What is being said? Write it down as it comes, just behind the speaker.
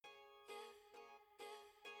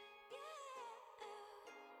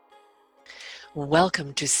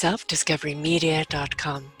Welcome to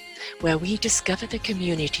selfdiscoverymedia.com, where we discover the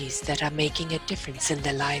communities that are making a difference in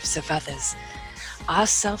the lives of others. Our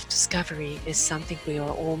self-discovery is something we are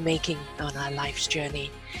all making on our life's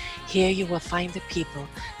journey. Here you will find the people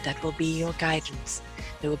that will be your guidance,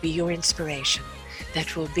 that will be your inspiration,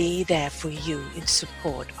 that will be there for you in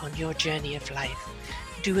support on your journey of life.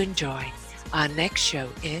 Do enjoy. Our next show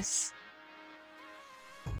is...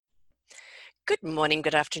 Good morning,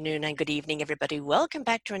 good afternoon, and good evening, everybody. Welcome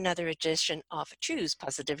back to another edition of Choose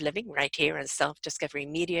Positive Living right here on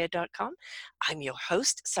selfdiscoverymedia.com. I'm your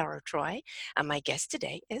host, Sarah Troy, and my guest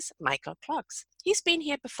today is Michael Cloggs. He's been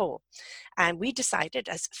here before, and we decided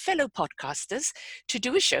as fellow podcasters to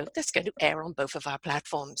do a show that's going to air on both of our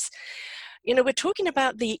platforms. You know, we're talking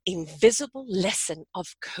about the invisible lesson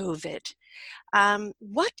of COVID.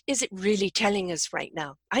 What is it really telling us right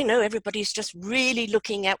now? I know everybody's just really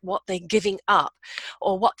looking at what they're giving up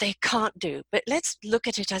or what they can't do, but let's look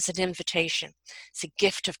at it as an invitation. It's a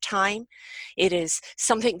gift of time. It is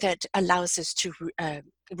something that allows us to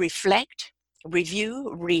reflect,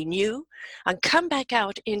 review, renew, and come back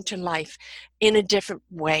out into life in a different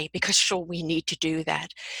way, because sure, we need to do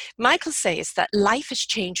that. Michael says that life has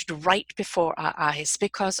changed right before our eyes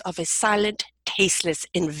because of a silent, tasteless,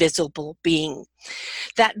 invisible being.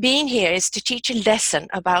 That being here is to teach a lesson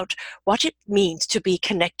about what it means to be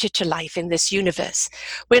connected to life in this universe.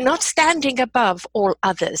 We're not standing above all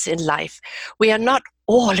others in life. We are not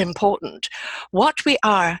all important. What we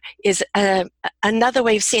are is another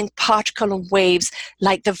way of seeing particle and waves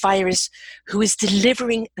like the virus who is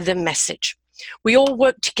delivering the message. We all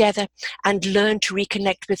work together and learn to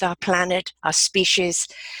reconnect with our planet, our species,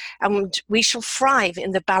 and we shall thrive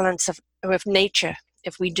in the balance of nature.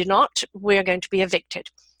 If we do not, we're going to be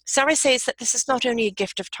evicted. Sarah says that this is not only a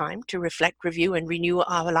gift of time to reflect, review, and renew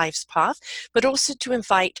our life's path, but also to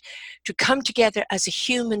invite to come together as a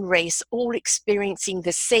human race, all experiencing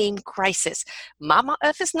the same crisis. Mama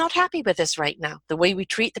Earth is not happy with us right now, the way we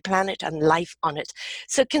treat the planet and life on it.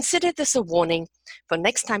 So consider this a warning. For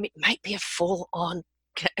next time, it might be a full-on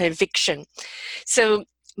eviction. So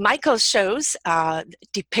Michael shows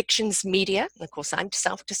Depictions Media. Of course, I'm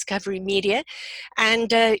Self-Discovery Media. And,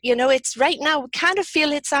 you know, it's right now, we kind of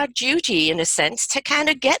feel it's our duty, in a sense, to kind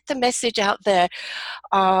of get the message out there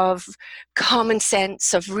of common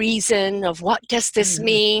sense, of reason, of what does this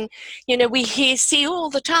mean. You know, we see all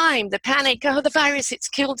the time the panic, oh, the virus, it's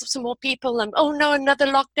killed some more people, and oh no, another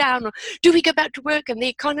lockdown, or do we go back to work, and the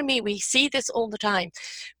economy, we see this all the time.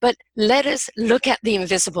 But let us look at the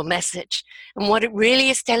invisible message and what it really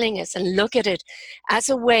is telling us, and look at it as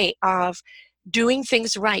a way of doing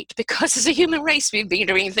things right, because as a human race, we've been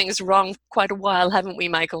doing things wrong quite a while, haven't we,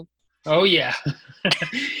 Michael? Oh yeah.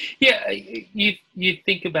 Yeah, you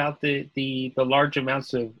think about the large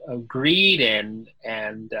amounts of greed and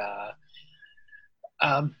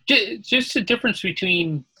just the difference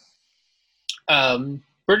between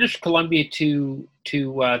British Columbia to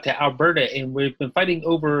Alberta, and we've been fighting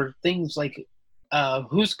over things like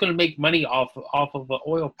who's going to make money off of an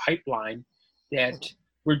oil pipeline, that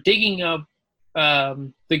we're digging up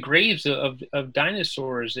the graves of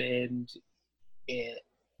dinosaurs and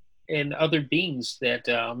other beings that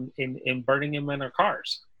in burning them in our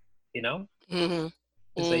cars, you know. It's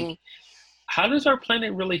like, how does our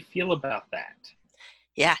planet really feel about that?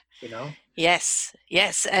 Yeah. You know. Yes,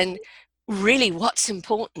 and really, what's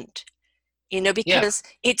important, you know, because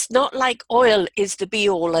it's not like oil is the be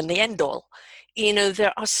all and the end all. You know,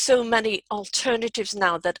 there are so many alternatives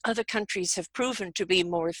now that other countries have proven to be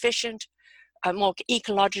more efficient, more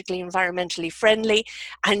ecologically, environmentally friendly,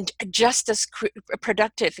 and just as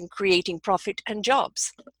productive in creating profit and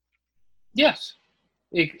jobs. Yes,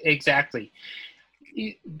 exactly.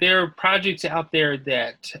 There are projects out there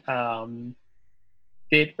that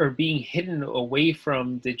that are being hidden away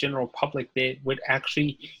from the general public that would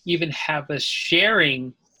actually even have us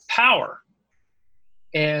sharing power.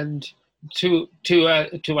 And to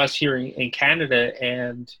us here in Canada,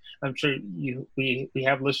 and I'm sure we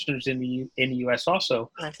have listeners in the US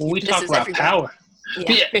also. When we talk about power,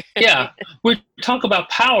 we talk about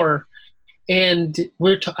power, and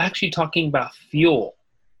we're actually talking about fuel,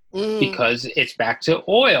 because it's back to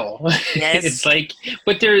oil. Yes. It's like,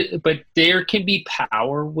 but there can be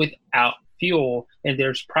power without fuel, and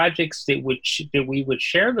there's projects that we would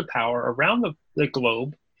share the power around the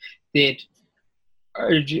globe that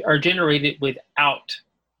are generated without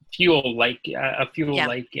fuel, like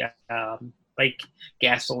like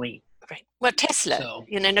gasoline. Right. Well, Tesla,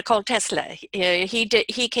 you know, Nikola Tesla,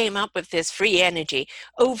 he came up with this free energy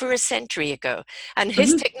over a century ago, and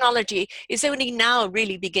his technology is only now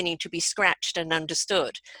really beginning to be scratched and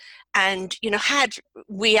understood. And, had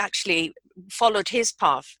we actually followed his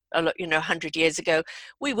path, 100 years ago,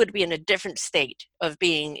 we would be in a different state of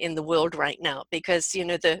being in the world right now, because,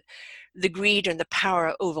 the greed and the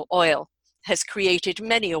power over oil has created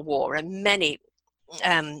many a war and many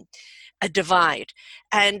a divide.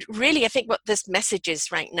 And really, I think what this message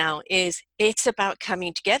is right now is it's about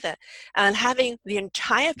coming together and having the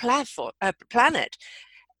entire planet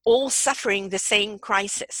all suffering the same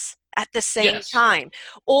crisis at the same Yes. time,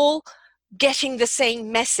 all getting the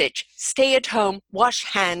same message: stay at home, wash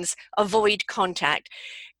hands, avoid contact,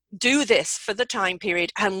 do this for the time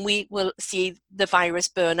period, and we will see the virus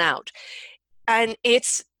burn out. And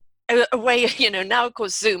it's a way, now of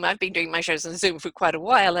course Zoom, I've been doing my shows on Zoom for quite a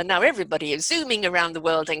while, and now everybody is Zooming around the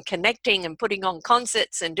world and connecting and putting on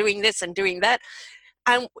concerts and doing this and doing that.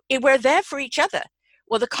 And we're there for each other.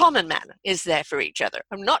 Well, the common man is there for each other.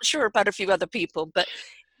 I'm not sure about a few other people, but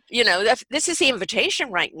this is the invitation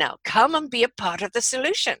right now. Come and be a part of the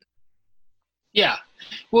solution. Yeah.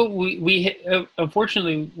 Well, we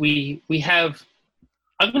unfortunately we have.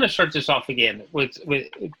 I'm going to start this off again with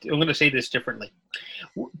I'm going to say this differently.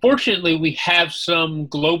 Fortunately, we have some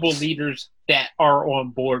global leaders that are on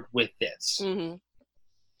board with this. Mm-hmm.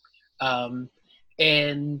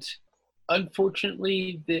 And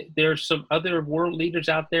unfortunately, there's some other world leaders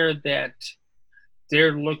out there that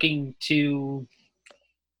they're looking to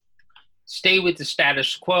stay with the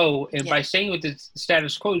status quo. And by staying with the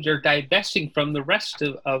status quo, they're divesting from the rest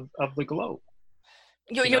of the globe.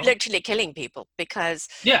 You're literally killing people, because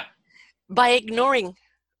by ignoring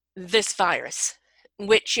this virus,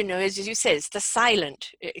 which, as you say, is the silent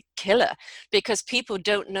killer, because people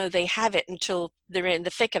don't know they have it until they're in the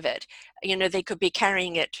thick of it. They could be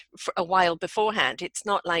carrying it for a while beforehand. It's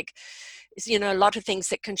not like, a lot of things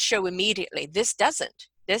that can show immediately. This doesn't.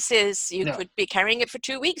 This is, could be carrying it for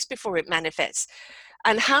 2 weeks before it manifests.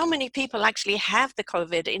 And how many people actually have the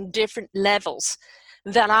COVID in different levels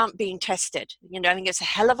that aren't being tested? I think it's a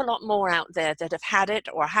hell of a lot more out there that have had it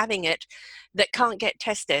or having it that can't get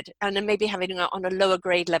tested, and then maybe having it on a lower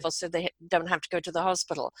grade level so they don't have to go to the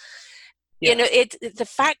hospital. Yeah. The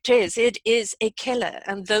fact is, it is a killer,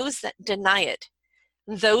 and those that deny it,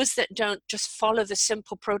 those that don't just follow the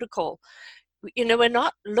simple protocol, we're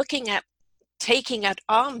not looking at taking out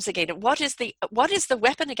arms again. What is the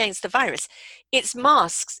weapon against the virus? It's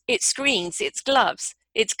masks, it's screens, it's gloves,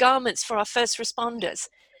 it's garments for our first responders,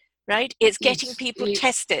 right? It's getting people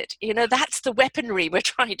tested. That's the weaponry we're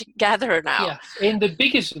trying to gather now. Yeah, and the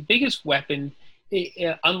biggest weapon,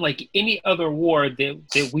 unlike any other war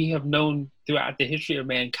that we have known throughout the history of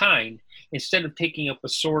mankind, instead of taking up a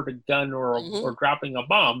sword, a gun, or dropping a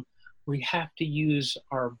bomb, we have to use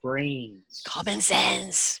our brains. Common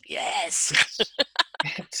sense, yes.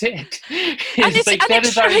 That's it.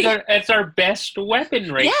 That's our best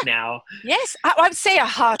weapon right now. Yes, I would say a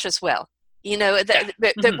heart as well.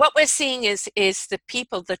 What we're seeing is the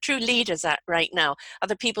people, the true leaders right now are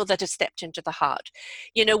the people that have stepped into the heart.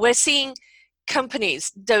 We're seeing companies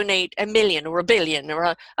donate $1 million or $1 billion or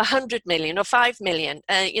 100 million or 5 million.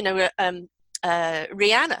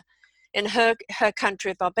 Rihanna, in her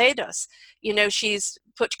country of Barbados, she's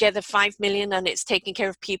put together 5 million, and it's taking care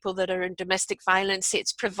of people that are in domestic violence.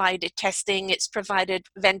 It's provided testing, it's provided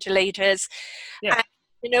ventilators. Yeah.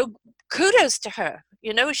 And, kudos to her.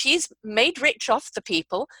 She's made rich off the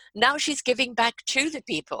people. Now she's giving back to the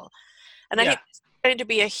people. And I think it's going to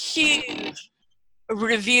be a huge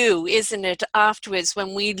review, isn't it, afterwards,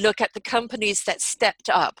 when we look at the companies that stepped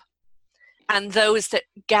up and those that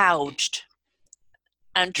gouged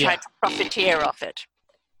and tried to profiteer off it.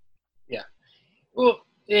 Yeah. Well,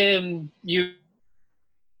 you...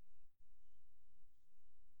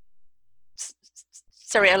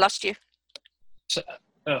 Sorry, I lost you.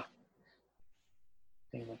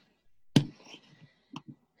 Anyway.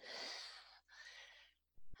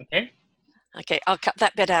 Okay, I'll cut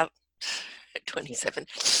that bit out. 27.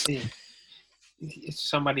 Yeah.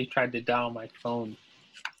 Somebody tried to dial my phone.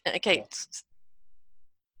 Okay. Yeah.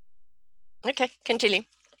 Okay, continue.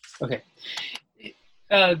 Okay.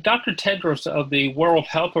 Dr. Tedros of the World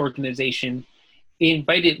Health Organization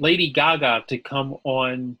invited Lady Gaga to come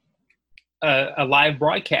on a live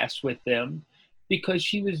broadcast with them because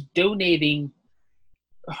she was donating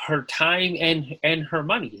her time and her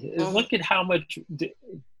money. Look at how much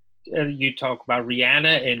you talk about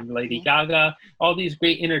Rihanna and Lady Gaga, all these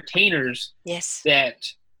great entertainers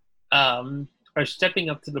that are stepping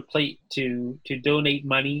up to the plate to donate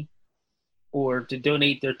money or to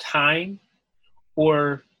donate their time,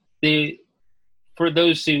 or for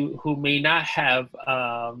those who may not have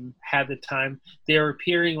had the time, they're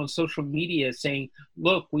appearing on social media saying,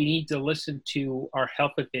 "Look, we need to listen to our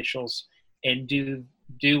health officials and do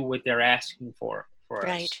what they're asking for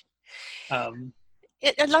Right. us." Um,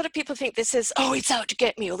 A lot of people think this is, oh, it's out to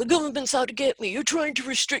get me, or the government's out to get me. You're trying to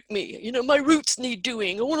restrict me. You know, my roots need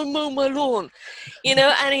doing. I want to mow my lawn. You know,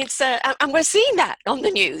 and it's and we're seeing that on the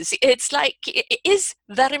news. It's like, is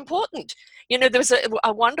that important? You know, there was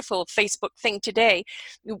a wonderful Facebook thing today.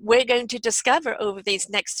 We're going to discover over these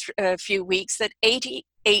next few weeks that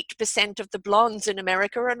 88% of the blondes in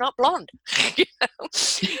America are not blonde. You know?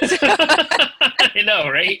 I know,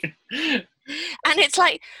 right? And it's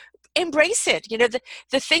like, embrace it. You know,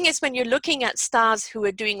 the thing is, when you're looking at stars who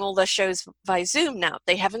are doing all their shows via Zoom now,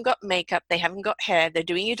 they haven't got makeup, they haven't got hair, they're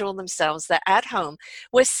doing it all themselves, they're at home.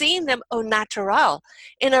 We're seeing them au natural.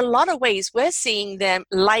 In a lot of ways, we're seeing them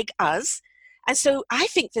like us. And so I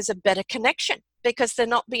think there's a better connection because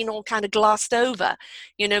they're not being all kind of glossed over,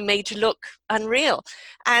 you know, made to look unreal.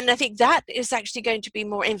 And I think that is actually going to be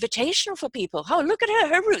more invitational for people. Oh, look at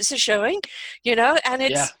her roots are showing, you know, and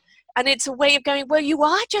it's, Yeah. and it's a way of going, well, you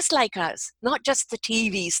are just like us, not just the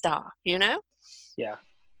TV star, you know? Yeah.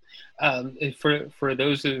 For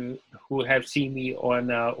those who have seen me on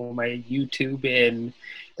my YouTube and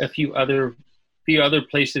a few other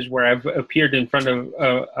places where I've appeared in front of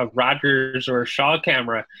a Rogers or a Shaw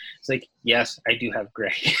camera, it's like, yes, I do have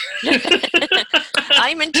gray.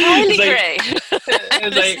 I'm entirely like, gray.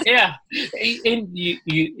 It's like, yeah, and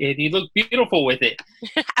you look beautiful with it.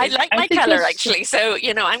 I like my color, actually. So,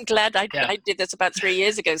 you know, I'm glad I did this about 3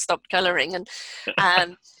 years ago, stopped coloring. And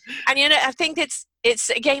you know, I think it's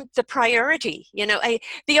again, the priority, you know,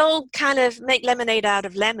 the old kind of make lemonade out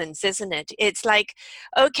of lemons, isn't it? It's like,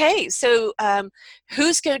 okay, so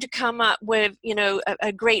who's going to come up with, you know,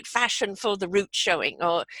 a great fashion for the root showing,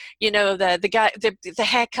 or, you know, the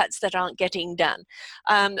haircuts that aren't getting done,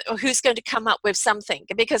 or who's going to come up with something?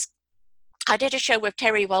 Because I did a show with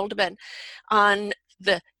Terry Waldeman on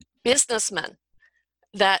the businessmen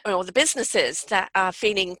or the businesses that are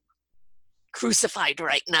feeling crucified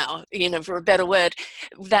right now, you know, for a better word,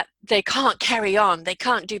 that they can't carry on, they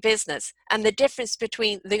can't do business. And the difference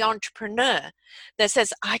between the entrepreneur that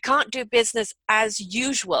says, I can't do business as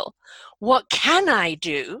usual, what can I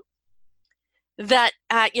do that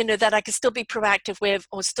you know, that I can still be proactive with,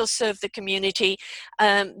 or still serve the community,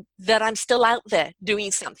 that I'm still out there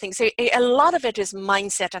doing something. So a lot of it is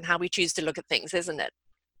mindset and how we choose to look at things, isn't it?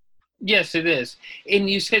 Yes, it is. And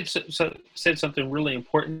you said something really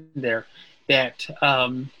important there, that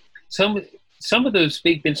some of those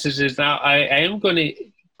big businesses now, I am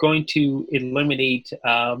going to eliminate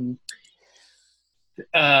the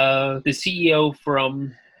CEO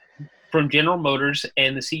from General Motors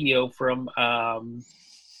and the CEO from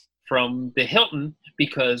the Hilton,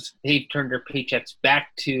 because they've turned their paychecks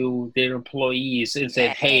back to their employees and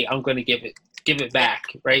said, "Hey, I'm going to give it back,"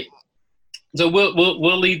 right? So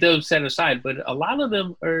we'll leave those set aside. But a lot of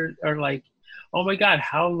them are like, "Oh my God,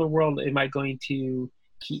 how in the world am I going to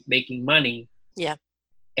keep making money?" Yeah.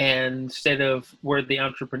 And instead of where the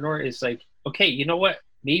entrepreneur is like, "Okay, you know what?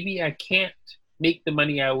 Maybe I can't make the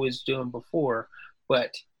money I was doing before,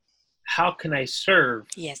 but how can I serve?"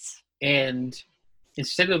 Yes. And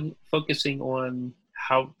instead of focusing on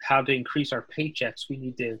how to increase our paychecks, we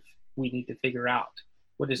need to figure out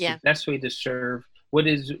what is the best way to serve. What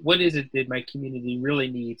is it that my community really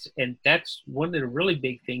needs? And that's one of the really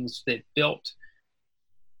big things that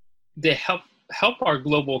help our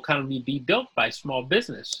global economy be built by small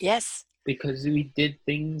business. Yes. Because we did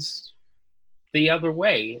things the other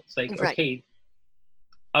way. It's like, right. Okay,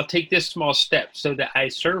 I'll take this small step so that I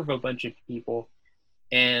serve a bunch of people,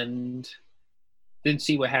 and then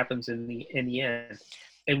see what happens in the end.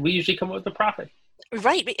 And we usually come up with a profit.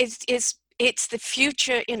 Right. It's the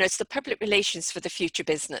future, you know, it's the public relations for the future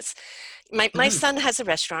business. My son has a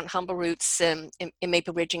restaurant, Humble Roots, in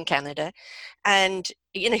Maple Ridge in Canada. And,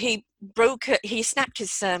 you know, he snapped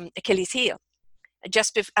his Achilles heel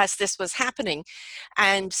just as this was happening.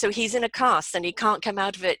 And so he's in a cast and he can't come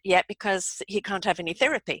out of it yet because he can't have any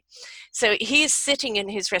therapy. So he is sitting in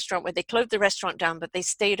his restaurant where they closed the restaurant down, but they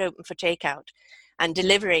stayed open for takeout and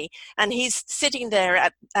delivery. And he's sitting there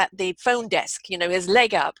at the phone desk, you know, his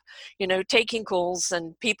leg up, you know, taking calls,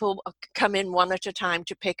 and people come in one at a time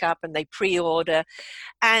to pick up and they pre-order.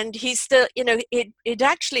 And he's still, you know, it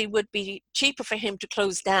actually would be cheaper for him to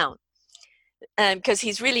close down, because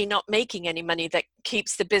he's really not making any money that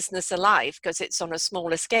keeps the business alive because it's on a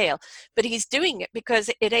smaller scale. But he's doing it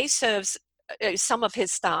because it serves some of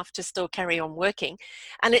his staff to still carry on working,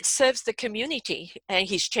 and it serves the community. And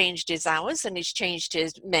he's changed his hours and he's changed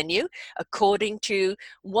his menu according to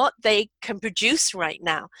what they can produce right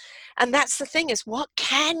now. And that's the thing, is what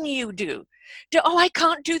can you do? Oh, I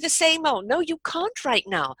can't do the same old. No, you can't right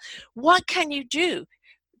now. What can you do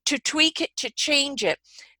to tweak it, to change it,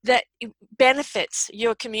 that benefits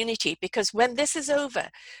your community? Because when this is over,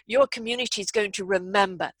 your community is going to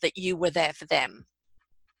remember that you were there for them.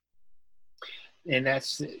 And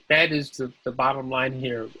that is the bottom line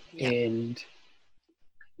here. Yeah. And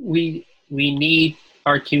we need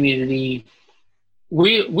our community.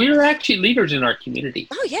 We're actually leaders in our community.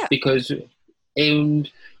 Oh yeah. Because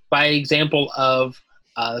by example of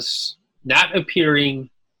us not appearing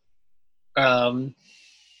in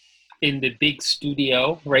the big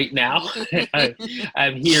studio right now.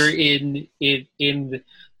 I'm here in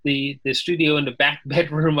the studio in the back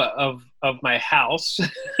bedroom of my house.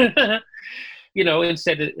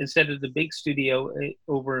 Instead of the big studio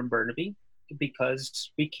over in Burnaby,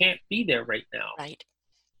 because we can't be there right now. Right.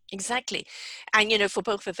 Exactly. And for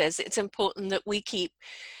both of us, it's important that we keep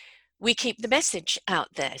the message out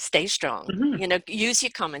there. Stay strong. Mm-hmm. Use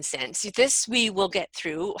your common sense. This we will get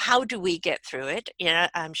through. How do we get through it?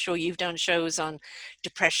 I'm sure you've done shows on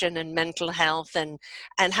depression and mental health and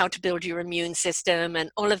how to build your immune system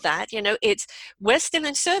and all of that. We're still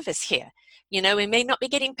in service here. We may not be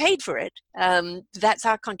getting paid for it. That's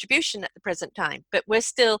our contribution at the present time, but we're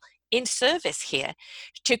still in service here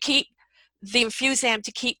to keep the enthusiasm,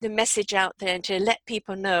 to keep the message out there and to let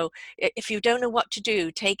people know, if you don't know what to do,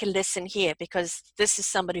 take a listen here, because this is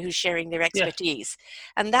somebody who's sharing their expertise.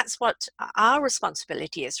 Yeah. And that's what our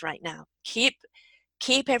responsibility is right now. Keep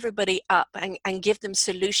everybody up and give them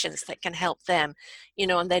solutions that can help them,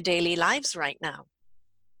 on their daily lives right now.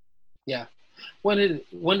 Yeah. One of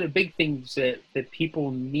the big things that people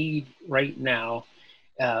need right now,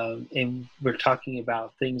 and we're talking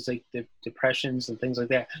about things like the depressions and things like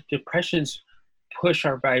that. Depressions push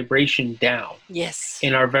our vibration down. Yes.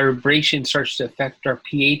 And our vibration starts to affect our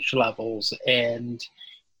pH levels, and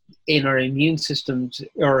in our immune systems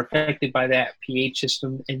are affected by that pH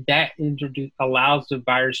system, and that allows the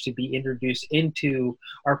virus to be introduced into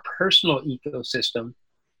our personal ecosystem.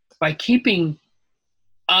 By keeping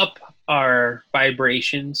up our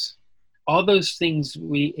vibrations, all those things,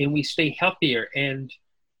 we stay healthier, and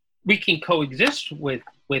we can coexist with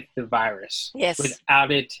the virus. Yes.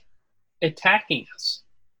 Without it attacking us.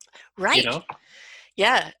 Right.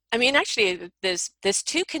 Yeah. I mean, actually, there's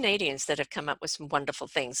two Canadians that have come up with some wonderful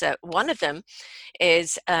things. One of them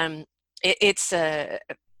is it's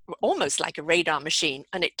almost like a radar machine,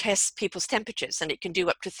 and it tests people's temperatures, and it can do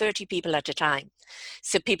up to 30 people at a time.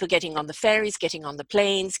 So people getting on the ferries, getting on the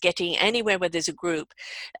planes, getting anywhere where there's a group,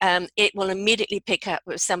 it will immediately pick up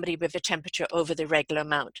with somebody with a temperature over the regular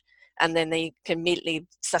amount, and then they can immediately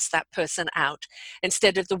suss that person out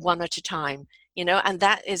instead of the one at a time. And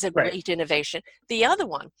that is a great innovation. The other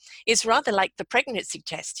one is rather like the pregnancy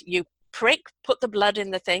test. You put the blood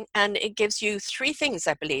in the thing, and it gives you three things,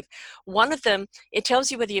 I believe. One of them, it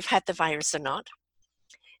tells you whether you've had the virus or not.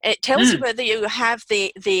 It tells you whether you have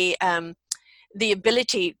the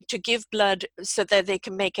ability to give blood so that they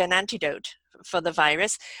can make an antidote for the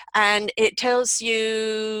virus, and it tells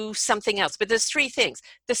you something else. But there's three things.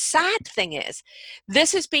 The sad thing is,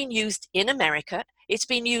 this has been used in America. It's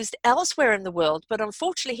been used elsewhere in the world, but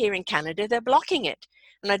unfortunately here in Canada, they're blocking it.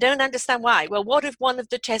 And I don't understand why. Well, what if one of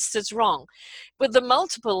the tests is wrong? With the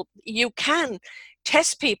multiple, you can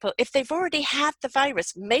test people if they've already had the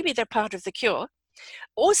virus. Maybe they're part of the cure.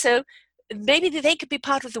 Also, maybe they could be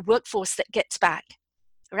part of the workforce that gets back,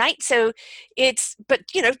 right? So but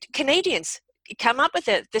Canadians come up with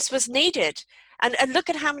it. This was needed. And look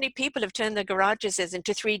at how many people have turned their garages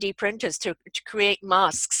into 3D printers to create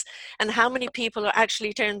masks, and how many people are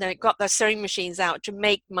actually got their sewing machines out to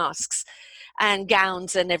make masks and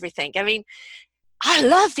gowns and everything. I mean, I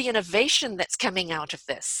love the innovation that's coming out of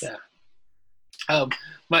this. Yeah.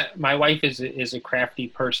 My wife is a crafty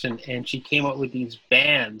person, and she came up with these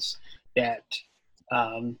bands that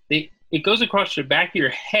it goes across the back of your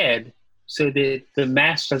head so that the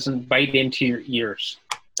mask doesn't bite into your ears.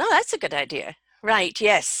 Oh, that's a good idea. Right.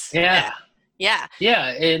 Yes. Yeah. Yeah.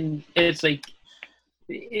 Yeah. And it's like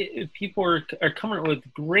people are coming up with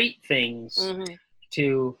great things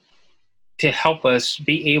to help us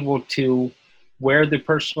be able to wear the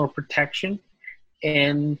personal protection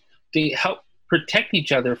and to help protect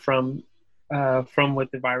each other from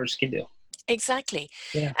what the virus can do. Exactly.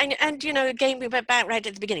 Yeah. And again, we went back right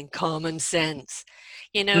at the beginning, common sense.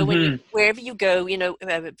 When wherever you go,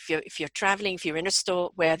 if you're traveling, if you're in a store,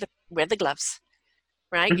 wear the gloves.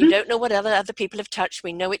 right? You Hmm. don't know what other people have touched.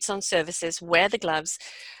 We know it's on surfaces. Wear the gloves.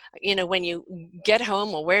 When you get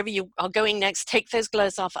home or wherever you are going next, take those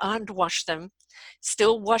gloves off and wash them.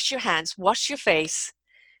 Still wash your hands, wash your face,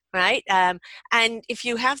 right? And if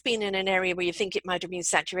you have been in an area where you think it might have been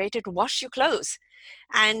saturated, wash your clothes.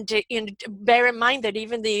 And bear in mind that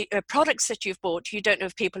even the products that you've bought, you don't know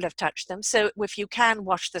if people have touched them. So if you can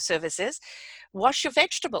wash the surfaces, wash your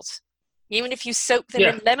vegetables, even if you soak them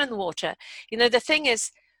Yeah. in lemon water. The thing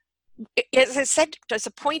is, as I said, as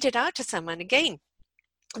I pointed out to someone again,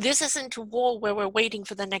 this isn't a war where we're waiting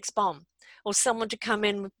for the next bomb or someone to come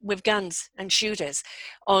in with guns and shoot us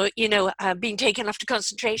or, being taken off to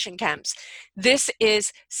concentration camps. This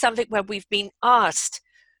is something where we've been asked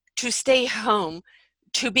to stay home,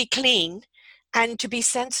 to be clean, and to be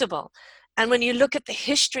sensible. And when you look at the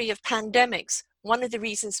history of pandemics, one of the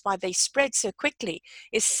reasons why they spread so quickly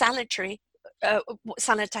is sanitization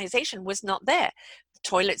was not there.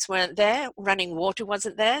 Toilets weren't there, running water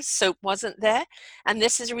wasn't there, soap wasn't there, and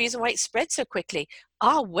this is a reason why it spread so quickly.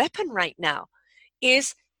 Our weapon right now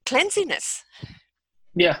is cleanliness.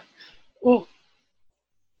 Yeah. Well,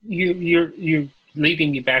 you're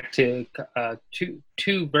leading me back to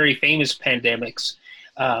two very famous pandemics.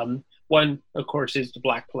 One, of course, is the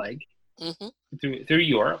Black Plague Mm-hmm. through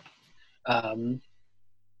Europe.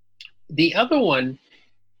 The other one,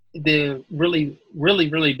 the really really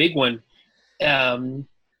really big one,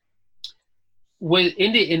 was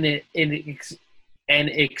an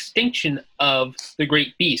extinction of the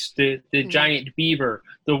great beast, the giant beaver,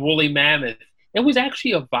 the woolly mammoth. It was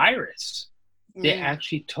actually a virus that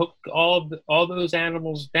actually took all those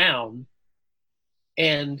animals down,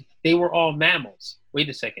 and they were all mammals. Wait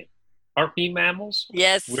a second. Aren't we mammals?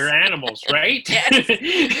 Yes. We're animals, right? Yes.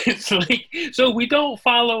 It's like, so we don't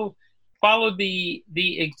follow the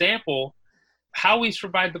example. How we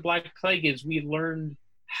survived the Black Plague is we learned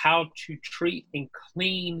how to treat and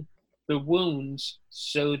clean the wounds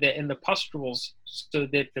so that in the pustules, so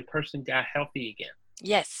that the person got healthy again.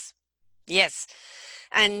 Yes. Yes.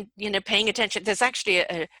 And, paying attention. There's actually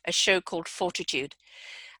a show called Fortitude.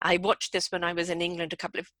 I watched this when I was in England a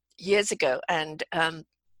couple of years ago, and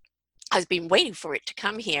I've been waiting for it to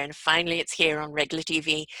come here, and finally it's here on regular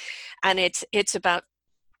TV. And it's about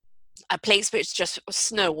a place where it's just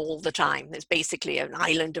snow all the time. It's basically an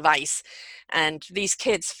island of ice, and these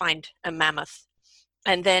kids find a mammoth,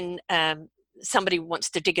 and then somebody wants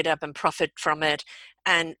to dig it up and profit from it.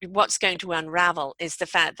 And what's going to unravel is the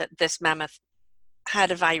fact that this mammoth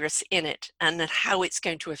had a virus in it, and how it's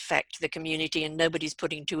going to affect the community, and nobody's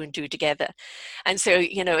putting two and two together. And so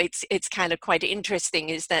it's kind of quite interesting,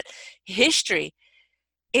 is that history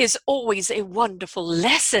is always a wonderful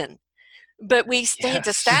lesson, but we tend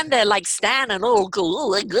to stand there like Stan and all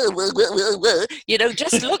go,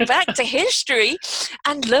 just look back to history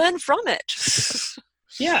and learn from it.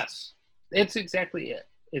 Yes, it's exactly it.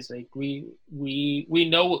 It's like we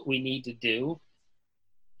know what we need to do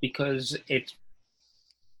because it's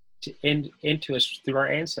into us through our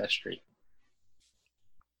ancestry.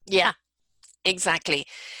 Yeah, exactly.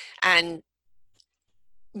 And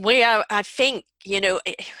we are, I think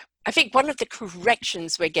one of the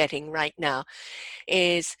corrections we're getting right now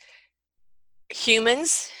is,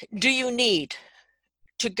 humans, do you need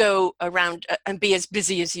to go around and be as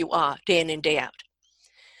busy as you are day in and day out?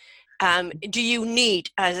 Do you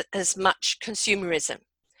need as much consumerism?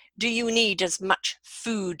 Do you need as much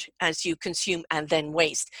food as you consume and then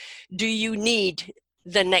waste? Do you need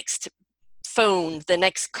the next phone, the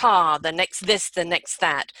next car, the next this, the next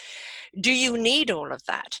that? Do you need all of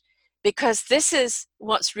that? Because this is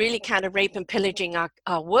what's really kind of rape and pillaging our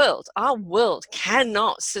world. Our world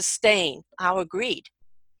cannot sustain our greed.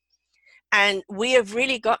 And we have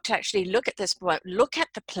really got to actually look at this. Look at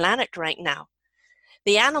the planet right now.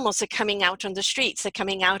 The animals are coming out on the streets, they're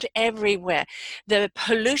coming out everywhere. The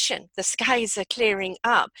pollution, the skies are clearing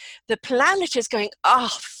up. The planet is going,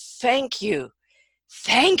 oh, thank you.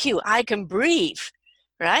 Thank you, I can breathe,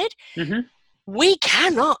 right? Mm-hmm. We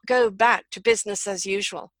cannot go back to business as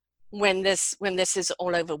usual when this is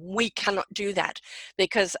all over. We cannot do that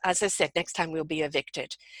because, as I said, next time we'll be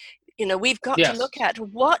evicted. We've got to look at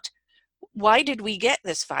why did we get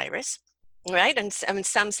this virus? Right, and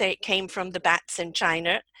some say it came from the bats in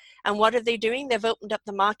China. And what are they doing? They've opened up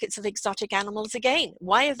the markets of exotic animals again.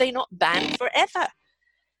 Why are they not banned forever?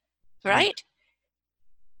 Right?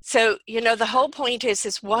 So, the whole point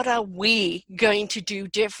is what are we going to do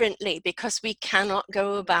differently? Because we cannot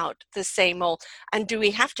go about the same old. And we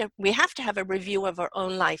have to have a review of our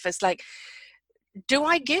own life. It's like, do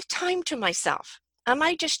I give time to myself? Am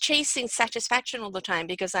I just chasing satisfaction all the time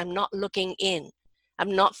because I'm not looking in?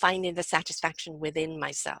 I'm not finding the satisfaction within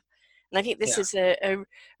myself. And I think this Yeah. is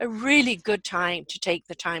a really good time to take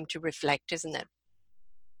the time to reflect, isn't it?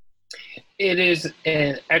 It is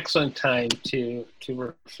an excellent time to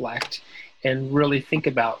reflect and really think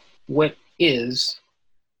about what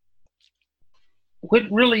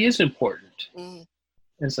really is important. Mm,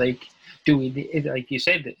 It's like, do we, like you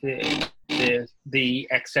said, the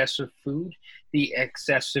excessive food, the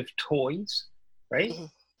excessive toys, right?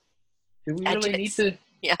 mhm. Do we really need Edges. to?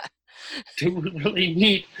 Yeah. Do we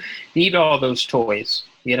really need all those toys?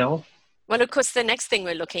 You know? Well, of course, the next thing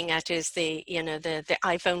we're looking at is the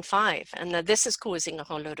iPhone 5, and this is causing a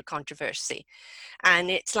whole load of controversy.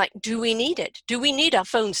 And it's like, do we need it? Do we need our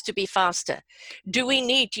phones to be faster? Do we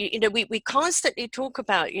need, we constantly talk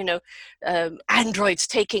about, Androids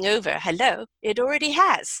taking over. Hello, it already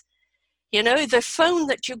has. The phone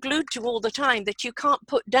that you're glued to all the time, that you can't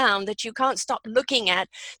put down, that you can't stop looking at,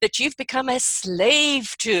 that you've become a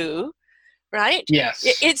slave to, right? Yes.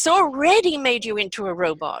 It's already made you into a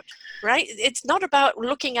robot, right? It's not about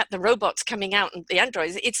looking at the robots coming out and the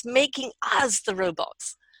androids. It's making us the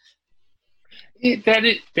robots. That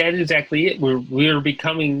is exactly it. We're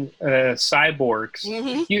becoming cyborgs.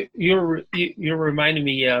 Mm-hmm. You're reminding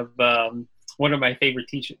me of one of my favorite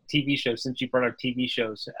TV shows. Since you brought up TV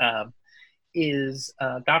shows, is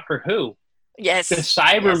Doctor Who. Yes. The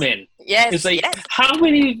Cybermen. Yes. It's like, yes. how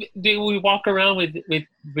many do we walk around with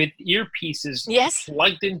earpieces Yes.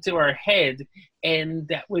 plugged into our head? And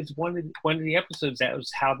that was one of the episodes. That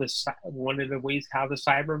was one of the ways how the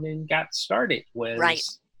Cybermen got started was right.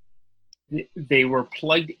 They were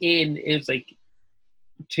plugged in. It's like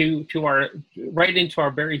to our right into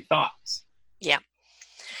our very thoughts. Yeah.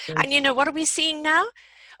 So, and what are we seeing now?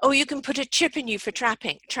 Oh, you can put a chip in you for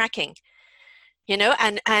tracking.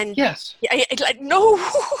 And yes, like, no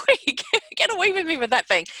way, get away with me with that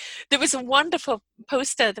thing. There was a wonderful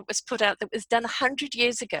poster that was put out that was done 100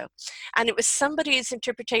 years ago, and it was somebody's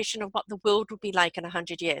interpretation of what the world would be like in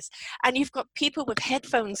 100 years. And you've got people with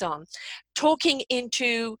headphones on talking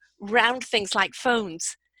into round things like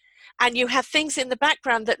phones, and you have things in the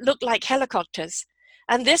background that look like helicopters.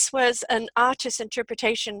 And this was an artist's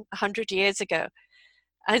interpretation 100 years ago.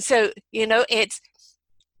 And so, it's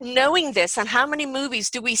knowing this, and how many movies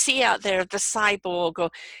do we see out there of the cyborg, or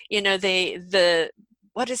the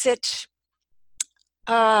what is it,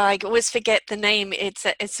 I always forget the name.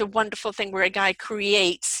 It's a wonderful thing where a guy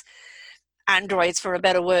creates androids, for a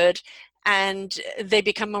better word, and they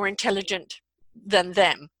become more intelligent than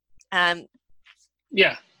them.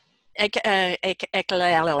 yeah. I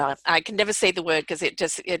can never say the word because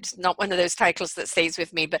it's not one of those titles that stays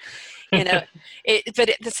with me, but but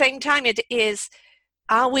at the same time, it is,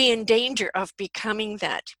 are we in danger of becoming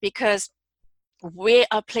that? Because we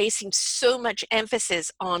are placing so much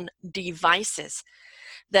emphasis on devices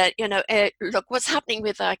that, look what's happening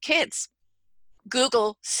with our kids.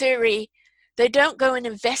 Google, Siri, they don't go and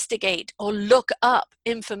investigate or look up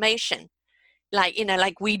information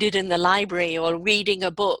like we did in the library or reading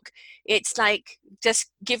a book. It's like,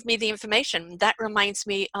 just give me the information. That reminds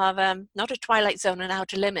me of not a Twilight Zone and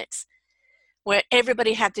Outer Limits, where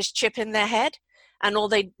everybody had this chip in their head, and all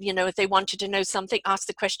they, if they wanted to know something, ask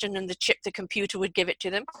the question, and the computer would give it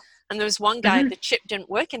to them. And there was one guy, the chip didn't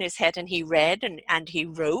work in his head, and he read and he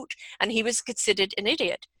wrote, and he was considered an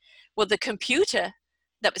idiot. Well, the computer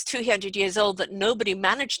that was 200 years old that nobody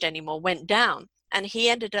managed anymore went down, and he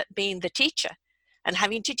ended up being the teacher and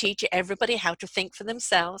having to teach everybody how to think for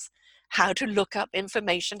themselves, how to look up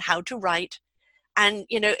information, how to write. And,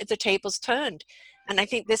 the tables turned. And I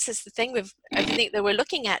think this is the thing with everything that we're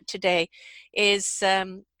looking at today is,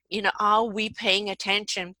 are we paying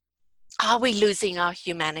attention? Are we losing our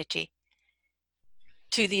humanity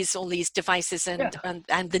to all these devices and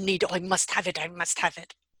the need, I must have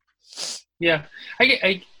it. Yeah.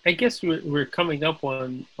 I guess we're coming up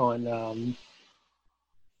on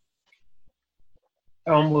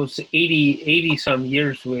almost 80 some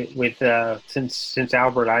years with since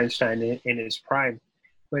Albert Einstein in his prime.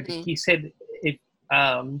 But he said, if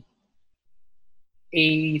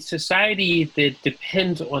a society that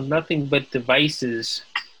depends on nothing but devices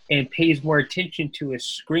and pays more attention to a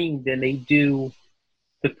screen than they do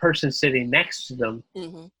the person sitting next to them,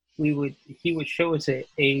 he would show us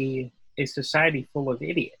a society full of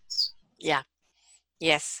idiots. Yeah.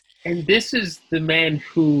 Yes. And this is the man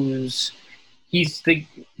he's the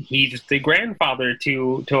grandfather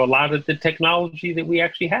to a lot of the technology that we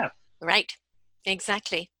actually have. Right.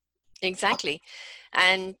 Exactly.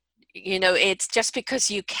 And, it's just because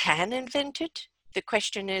you can invent it. The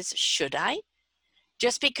question is, should I?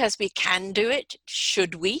 Just because we can do it,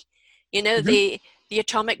 should we? The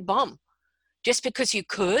atomic bomb. just because you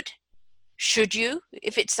could? Should you?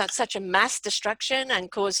 If it's such a mass destruction and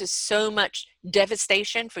causes so much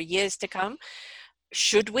devastation for years to come,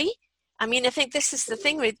 should we? I mean, I think this is the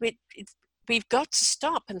thing we've got to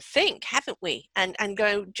stop and think, haven't we? And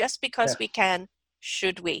go, just because Yeah. we can,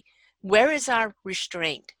 should we? Where is our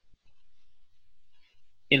restraint?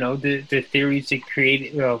 You know, the theories that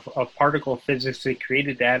created of particle physics that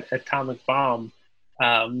created that atomic bomb.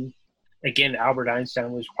 Again, Albert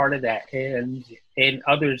Einstein was part of that, and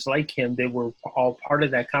others like him, they were all part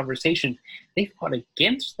of that conversation. They fought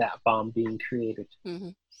against that bomb being created. Mm-hmm.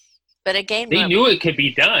 But again, they knew it could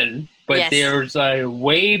be done, but yes, there's a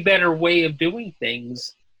way better way of doing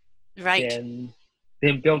things, right, than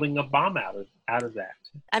building a bomb out of that.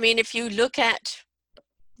 I mean, if you look at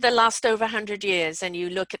the last over 100 years and you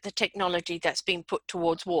look at the technology that's been put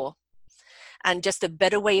towards war and just a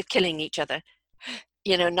better way of killing each other,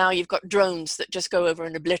 you know, now you've got drones that just go over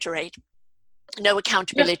and obliterate. No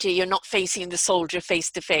accountability. Yeah. You're not facing the soldier face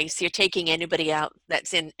to face. You're taking anybody out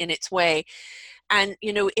that's in its way. And,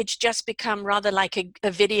 you know, it's just become rather like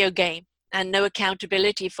a video game and no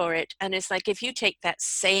accountability for it. And it's like, if you take that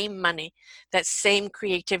same money, that same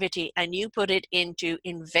creativity, and you put it into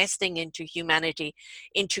investing into humanity,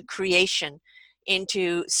 into creation,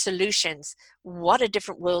 into solutions, what a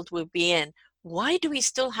different world we'll be in. Why do we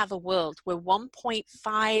still have a world where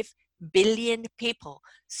 1.5 billion people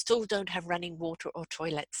still don't have running water or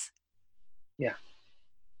toilets? Yeah.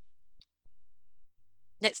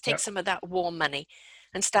 Let's take some of that war money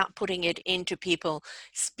and start putting it into people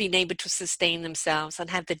being able to sustain themselves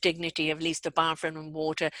and have the dignity of at least a bathroom and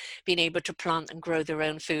water, being able to plant and grow their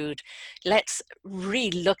own food. Let's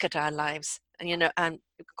re-look at our lives. And, you know, and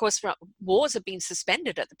of course, wars have been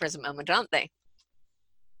suspended at the present moment, aren't they?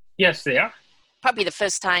 Yes, they are. Probably the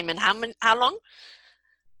first time in how long?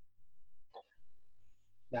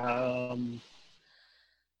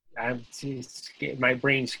 I'm my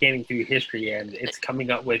brain's scanning through history, and it's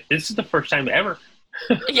coming up with, this is the first time ever.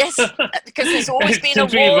 Yes, because there's always been a war somewhere.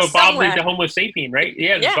 Since we've evolved somewhere. into Homo sapien, right?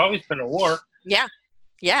 Yeah, there's always been a war. Yeah,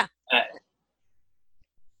 yeah.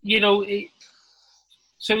 You know,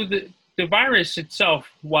 so the virus itself,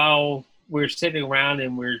 while we're sitting around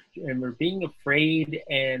and we're being afraid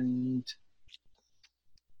and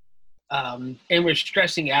we're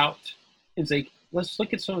stressing out, it's like, let's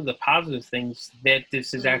look at some of the positive things that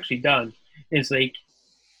this has actually done. It's like,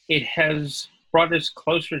 it has brought us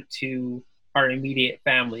closer to our immediate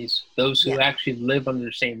families, those who actually live under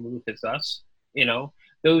the same roof as us, you know,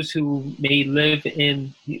 those who may live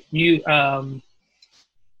in in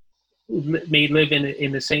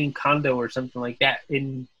the same condo or something like that.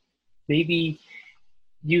 And maybe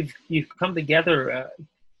you've come together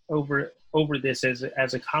over this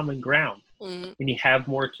as a common ground. And you have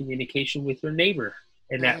more communication with your neighbor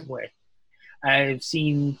in that way. I've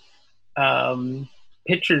seen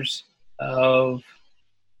pictures of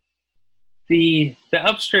the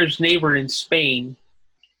upstairs neighbor in Spain.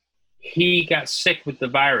 He got sick with the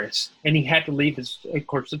virus, and he had to leave of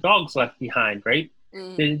course, the dog's left behind, right?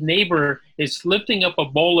 The neighbor is lifting up a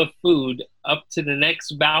bowl of food up to the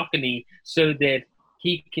next balcony so that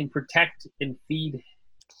he can protect and feed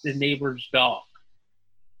the neighbor's dog.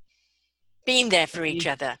 Being there for each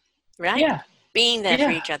other, right? Yeah. Being there for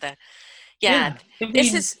each other. Yeah.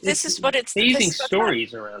 This is what it's amazing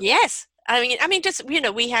stories around. Yes. I mean, just, you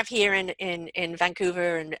know, we have here in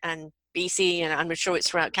Vancouver and BC, and I'm sure it's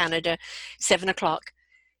throughout Canada, 7:00.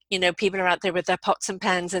 You know, people are out there with their pots and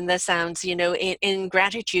pans and their sounds, you know, in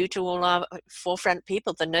gratitude to all our forefront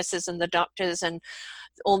people, the nurses and the doctors and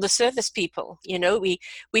all the service people. You know, we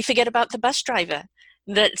forget about the bus driver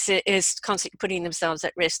that is constantly putting themselves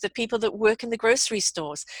at risk, the people that work in the grocery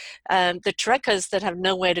stores, the truckers that have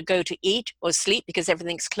nowhere to go to eat or sleep because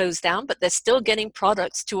everything's closed down, but they're still getting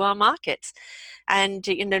products to our markets. And,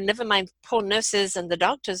 you know, never mind poor nurses and the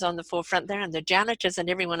doctors on the forefront there and the janitors and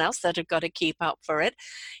everyone else that have got to keep up for it.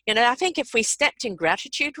 You know, I think if we stepped in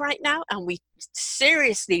gratitude right now and we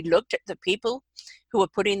seriously looked at the people who are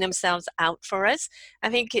putting themselves out for us, I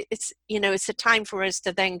think it's, you know, it's a time for us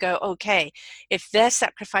to then go, okay, if they're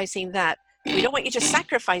sacrificing that, we don't want you to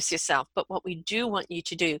sacrifice yourself, but what we do want you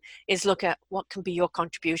to do is look at what can be your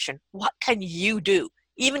contribution. What can you do?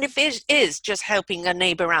 Even if it is just helping a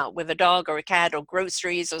neighbor out with a dog or a cat or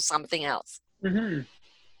groceries or something else. Mm-hmm.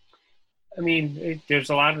 I mean, there's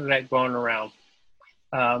a lot of that going around.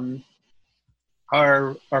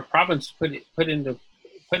 Our province put into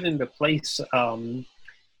place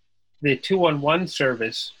the 211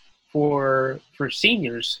 service for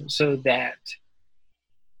seniors so that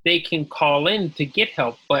they can call in to get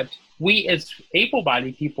help. But we as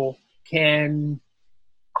able-bodied people can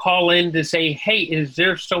call in to say, hey, is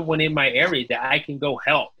there someone in my area that I can go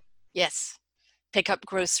help? Yes. Pick up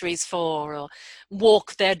groceries for, or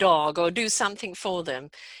walk their dog, or do something for them,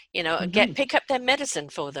 pick up their medicine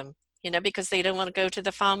for them, because they don't want to go to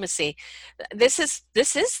the pharmacy. This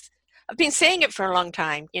is I've been saying it for a long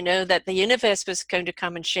time, that the universe was going to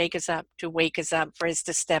come and shake us up, to wake us up, for us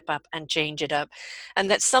to step up and change it up,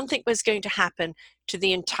 and that something was going to happen to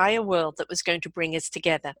the entire world that was going to bring us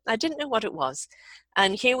together. I didn't know what it was,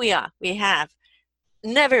 and here we are. We have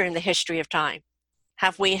never in the history of time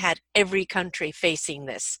have we had every country facing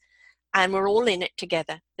this, and we're all in it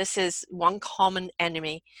together. This is one common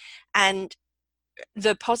enemy, and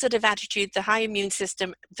the positive attitude, the high immune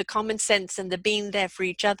system, the common sense, and the being there for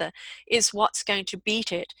each other is what's going to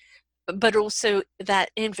beat it. But also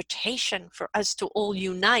that invitation for us to all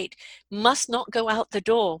unite must not go out the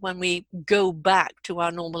door when we go back to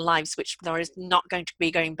our normal lives, which there is not going to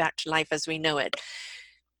be going back to life as we know it.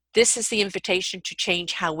 This is the invitation to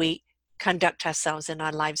change how we conduct ourselves in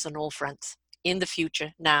our lives on all fronts, in the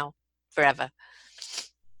future, now, forever.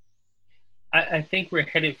 I think we're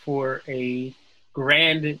headed for a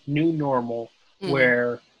grand new normal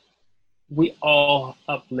where we all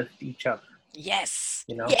uplift each other. Yes.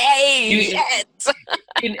 You know? Yay! Yes.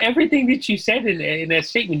 In everything that you said in that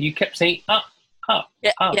statement, you kept saying up, up,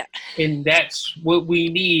 up. Yeah. And that's what we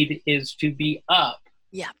need, is to be up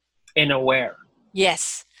and aware.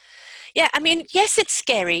 Yes. Yeah, I mean, yes, it's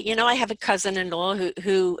scary. I have a cousin-in-law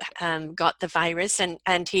who got the virus,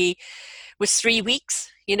 and he was 3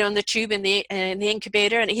 weeks, in the tube, in the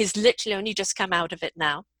incubator, and he's literally only just come out of it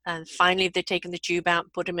now. And finally, they've taken the tube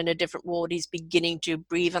out, put him in a different ward. He's beginning to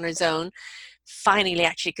breathe on his own. Finally,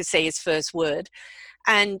 actually could say his first word.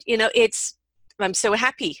 And, I'm so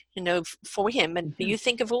happy, for him. And you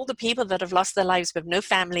think of all the people that have lost their lives with no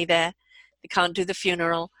family there. They can't do the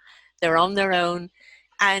funeral. They're on their own.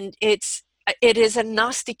 And it is a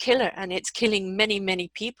nasty killer, and it's killing many, many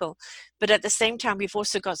people. But at the same time, we've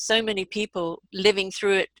also got so many people living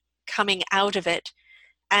through it, coming out of it,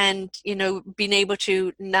 and, being able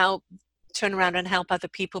to now turn around and help other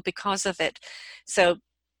people because of it. So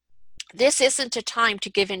this isn't a time to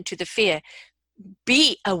give in to the fear.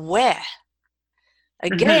 Be aware.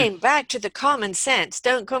 Again, back to the common sense.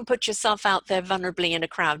 Don't go and put yourself out there vulnerably in a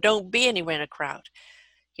crowd. Don't be anywhere in a crowd.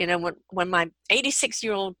 When my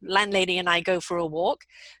 86-year-old landlady and I go for a walk,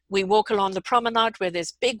 we walk along the promenade where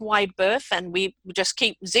there's big wide berth, and we just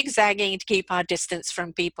keep zigzagging to keep our distance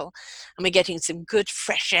from people. And we're getting some good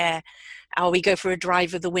fresh air. Or we go for a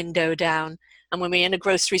drive with the window down. And when we're in a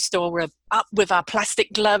grocery store, we're up with our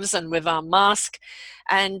plastic gloves and with our mask.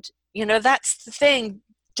 And, that's the thing.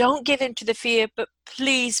 Don't give in to the fear, but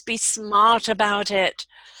please be smart about it.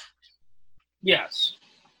 Yes.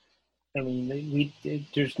 I mean,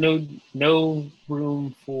 there's no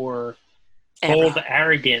room for bold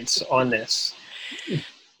arrogance on this.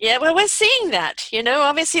 Yeah, well, we're seeing that.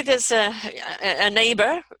 Obviously there's a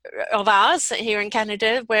neighbor of ours here in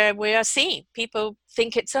Canada where we are seeing people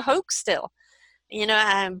think it's a hoax still.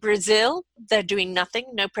 Brazil, they're doing nothing,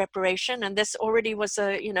 no preparation, and this already was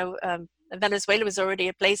Venezuela was already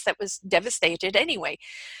a place that was devastated anyway.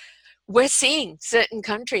 We're seeing certain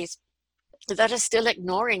countries that are still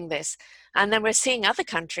ignoring this. And then we're seeing other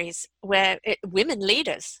countries where women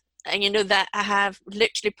leaders, and that have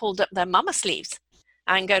literally pulled up their mama sleeves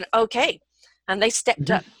and going, okay. And they stepped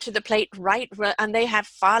up to the plate, right? And they have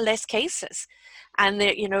far less cases. And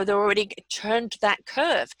they're already turned that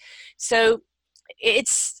curve. So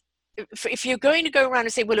if you're going to go around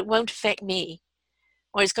and say, well, it won't affect me,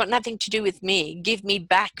 or it's got nothing to do with me, give me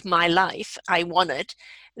back my life, I want it,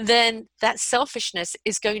 then that selfishness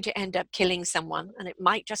is going to end up killing someone, and it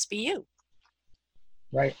might just be you.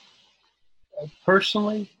 Right.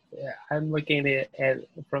 Personally, I'm looking at it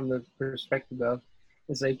from the perspective of,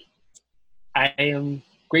 it's like, I am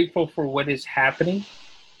grateful for what is happening,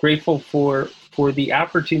 grateful for the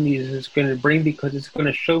opportunities it's going to bring, because it's going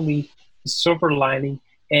to show me the silver lining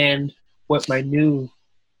and what my new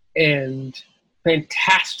and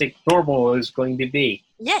fantastic normal is going to be.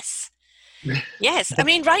 Yes. Yes. I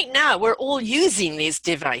mean, right now we're all using these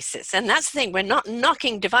devices, and that's the thing. We're not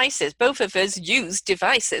knocking devices. Both of us use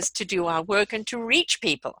devices to do our work and to reach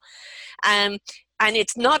people. And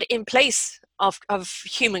it's not in place of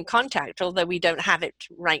human contact, although we don't have it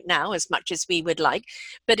right now as much as we would like.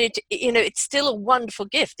 But it's still a wonderful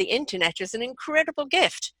gift. The internet is an incredible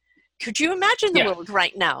gift. Could you imagine the world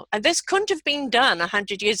right now? And this couldn't have been done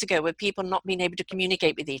 100 years ago with people not being able to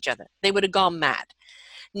communicate with each other. They would have gone mad.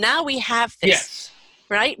 Now we have this,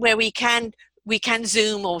 right, where we can we can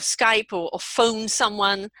Zoom or Skype or phone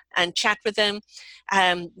someone and chat with them.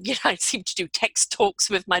 I seem to do text talks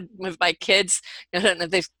with my kids. I don't know.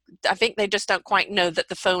 I think they just don't quite know that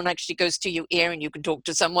the phone actually goes to your ear and you can talk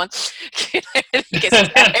to someone. Text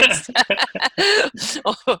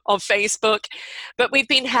or Facebook. But we've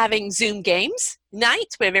been having Zoom games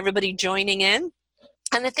night with everybody joining in.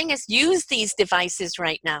 And the thing is, use these devices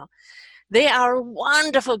right now. They are a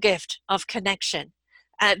wonderful gift of connection.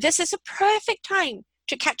 This is a perfect time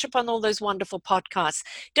to catch up on all those wonderful podcasts.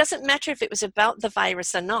 Doesn't matter if it was about the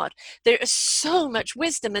virus or not. There is so much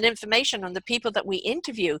wisdom and information on the people that we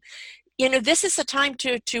interview. This is the time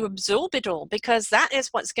to absorb it all, because that is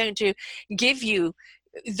what's going to give you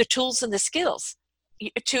the tools and the skills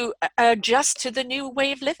to adjust to the new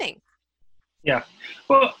way of living. Yeah.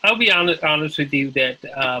 Well, I'll be honest with you that,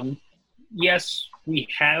 yes, we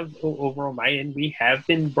have, over on my end, we have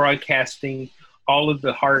been broadcasting all of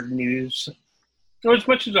the hard news, or as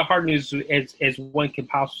much of the hard news as one can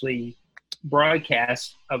possibly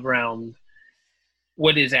broadcast around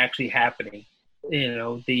what is actually happening.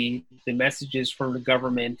 The messages from the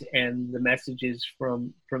government and the messages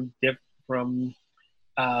from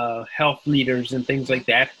health leaders and things like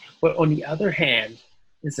that. But on the other hand,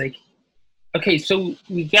 it's like, okay, so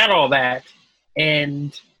we got all that,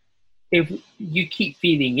 and if you keep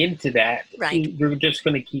feeding into that, right, you're just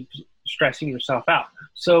going to keep stressing yourself out.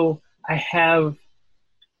 So I have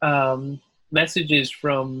messages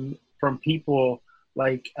from people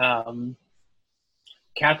like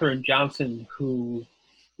Katherine Johnson, who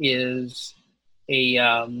is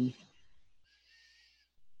a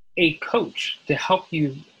coach to help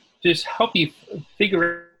you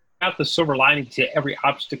figure out the silver lining to every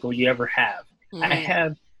obstacle you ever have. Mm-hmm. I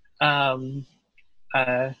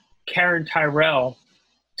have Karen Tyrell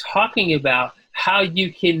talking about how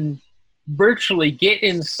you can virtually get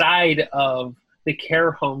inside of the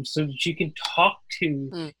care home so that you can talk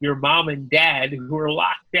to your mom and dad who are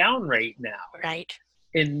locked down right now. Right.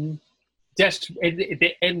 And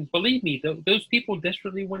believe me, those people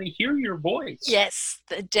desperately want to hear your voice. Yes,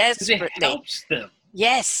 desperately. It helps them.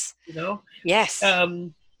 Yes. Yes.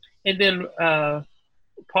 And then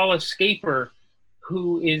Paula Scaper,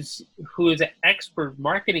 who is an expert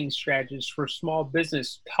marketing strategist for small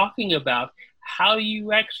business, talking about how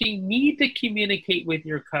you actually need to communicate with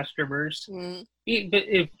your customers.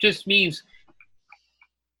 It just means,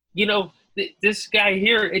 this guy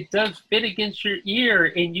here, it does fit against your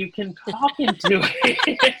ear and you can talk into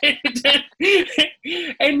it.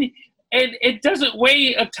 and it doesn't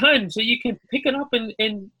weigh a ton, so you can pick it up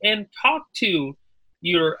and talk to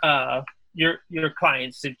your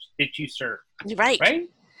clients that you serve. Right.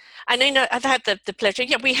 And I know I've had the pleasure.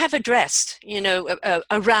 Yeah, we have addressed,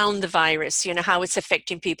 around the virus, how it's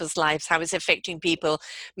affecting people's lives, how it's affecting people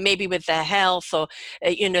maybe with their health or,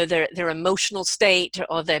 their emotional state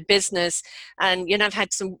or their business. And, I've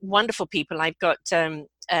had some wonderful people. I've got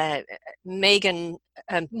Megan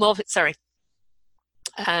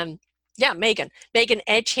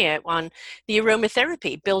Edge here on the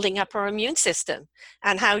aromatherapy, building up our immune system,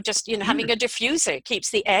 and how just, having a diffuser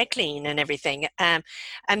keeps the air clean and everything. And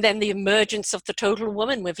then the emergence of the Total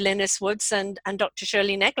Woman with Linus Woods and Dr.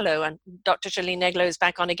 Shirley Neglo. And Dr. Shirley Neglo is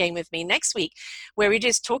back on again with me next week, where it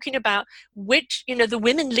is talking about which, the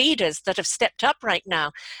women leaders that have stepped up right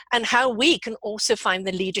now and how we can also find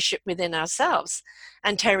the leadership within ourselves.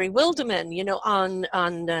 And Terry Wilderman, on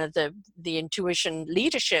the intuition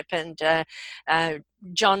leadership, and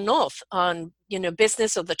John North on,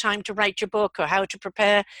 business or the time to write your book or how to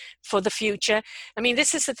prepare for the future. I mean,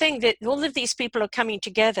 this is the thing, that all of these people are coming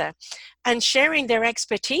together and sharing their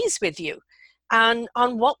expertise with you and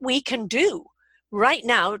on what we can do right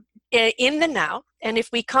now, in the now. And if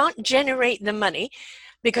we can't generate the money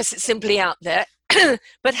because it's simply out there,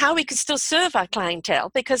 but how we can still serve our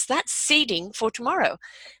clientele, because that's seeding for tomorrow.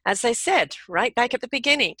 As I said right back at the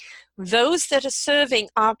beginning, those that are serving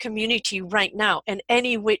our community right now in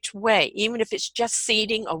any which way, even if it's just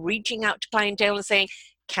seeding or reaching out to clientele and saying,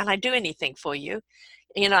 can I do anything for you?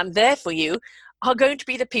 I'm there for you, are going to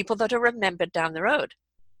be the people that are remembered down the road.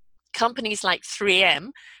 Companies like 3M,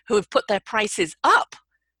 who have put their prices up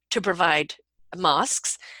to provide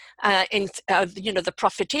masks, the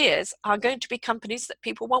profiteers are going to be companies that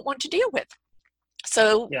people won't want to deal with.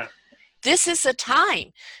 So This is a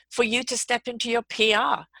time for you to step into your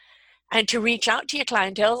PR and to reach out to your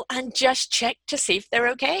clientele and just check to see if they're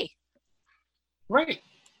okay. Right.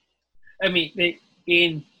 I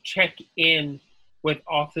mean, check in with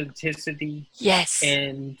authenticity. Yes.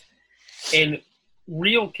 And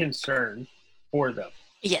real concern for them.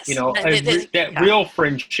 Yes. That real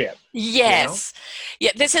friendship, Yes.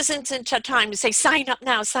 Yeah, this isn't a time to say sign up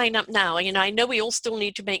now, sign up now. I know we all still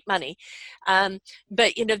need to make money.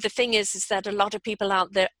 But the thing is that a lot of people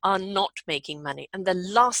out there are not making money, and the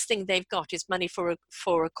last thing they've got is money for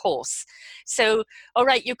a course. So, all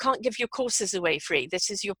right, you can't give your courses away free. This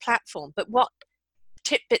is your platform. But what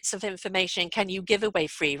tidbits of information can you give away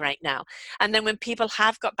free right now? And then when people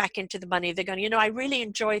have got back into the money, they're going, I really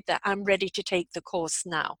enjoyed that. I'm ready to take the course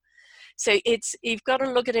now. So you've got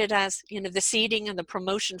to look at it as, the seeding and the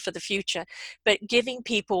promotion for the future, but giving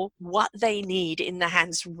people what they need in their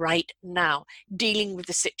hands right now, dealing with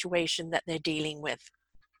the situation that they're dealing with.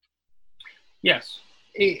 Yes.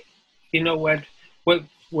 You know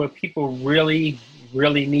what people really,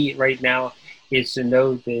 really need right now is to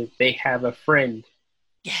know that they have a friend.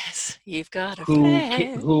 Yes, you've got a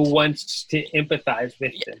friend who wants to empathize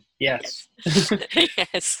with them. Yes.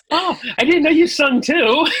 Yes. Oh, I didn't know you sung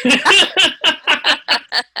too.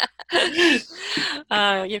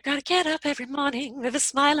 You've got to get up every morning with a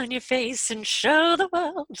smile on your face and show the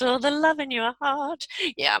world all the love in your heart.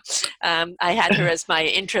 Yeah. I had her as my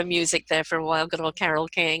intro music there for a while, good old Carole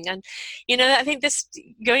King. And, I think this,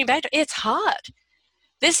 going back to, it's hard.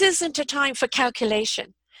 This isn't a time for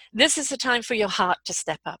calculation. This is the time for your heart to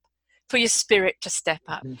step up, for your spirit to step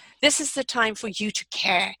up. This is the time for you to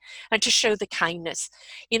care and to show the kindness.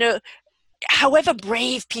 However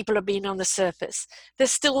brave people are being on the surface,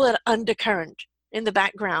 there's still an undercurrent in the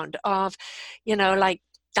background of, like,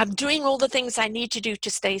 I'm doing all the things I need to do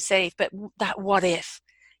to stay safe, but that what if?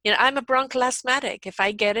 I'm a bronchial asthmatic. If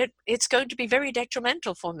I get it, it's going to be very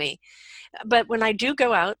detrimental for me. But when I do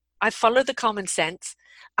go out, I follow the common sense.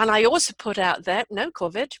 And I also put out there, no,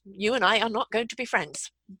 COVID, you and I are not going to be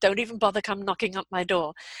friends. Don't even bother come knocking up my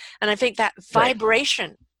door. And I think that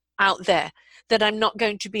vibration out there, that I'm not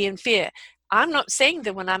going to be in fear. I'm not saying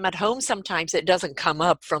that when I'm at home, sometimes it doesn't come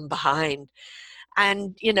up from behind.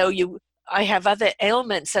 And, I have other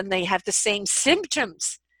ailments and they have the same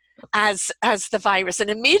symptoms as the virus.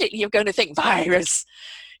 And immediately you're going to think virus.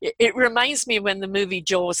 It reminds me when the movie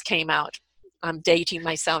Jaws came out. I'm dating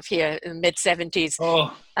myself here in the mid-70s.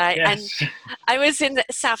 Oh, yes. And I was in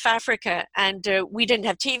South Africa, and we didn't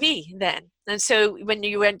have TV then. And so when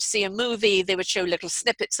you went to see a movie, they would show little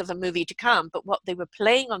snippets of a movie to come. But what they were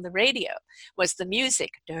playing on the radio was the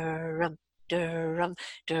music. Durham, Durham,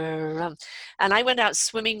 Durham. And I went out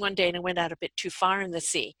swimming one day, and I went out a bit too far in the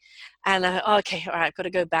sea. And okay, all right, I've got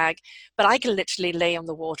to go back. But I could literally lay on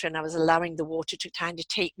the water, and I was allowing the water to kind of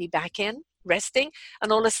take me back in, resting,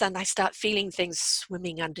 and all of a sudden I start feeling things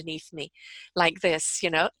swimming underneath me like this,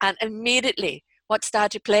 and immediately what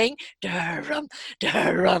started playing? Durham,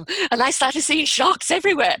 Durham. And I started seeing sharks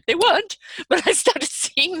everywhere. They weren't, but I started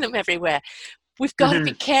seeing them everywhere. We've got to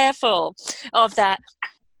be careful of that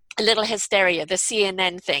little hysteria, the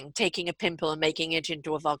CNN thing, taking a pimple and making it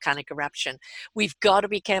into a volcanic eruption. We've got to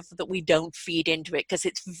be careful that we don't feed into it, because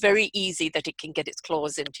it's very easy that it can get its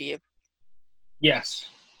claws into you. Yes.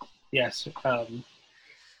 Yes.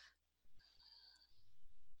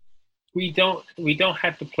 We don't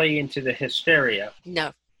have to play into the hysteria.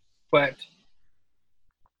 No. But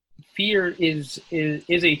fear is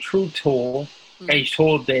a true tool, a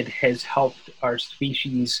tool that has helped our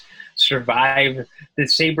species survive the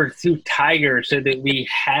saber-toothed tiger, so that we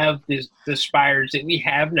have the spires that we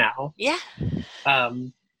have now. Yeah.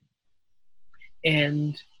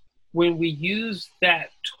 And when we use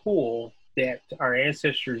that tool that our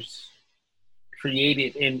ancestors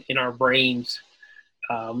created in our brains,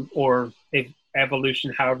 or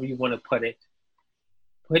evolution, however you want to put it,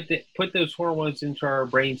 put those hormones into our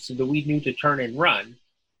brains so that we knew to turn and run.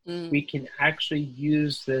 We can actually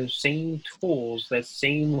use those same tools, that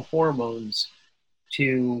same hormones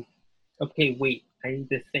to, okay, wait, I need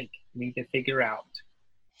to think, I need to figure out,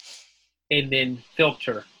 and then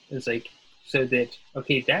filter. It's like, so that,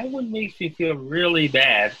 okay, that one makes me feel really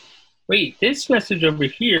bad. Wait, this message over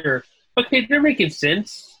here, okay, they're making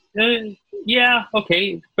sense. Yeah,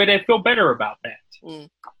 okay, but I feel better about that.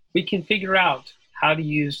 We can figure out how to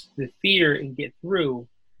use the fear and get through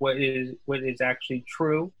what is actually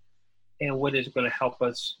true, and what is going to help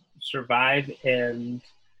us survive. And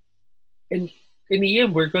in the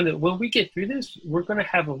end, when we get through this, we're going to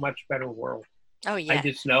have a much better world. Oh, yeah. I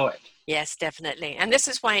just know it. Yes, definitely. And this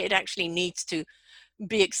is why it actually needs to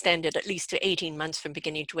be extended at least to 18 months from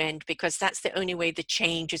beginning to end, because that's the only way the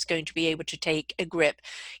change is going to be able to take a grip.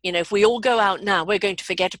 If we all go out now, we're going to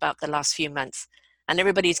forget about the last few months. and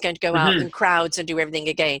everybody's going to go out in crowds and do everything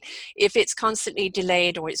again. If it's constantly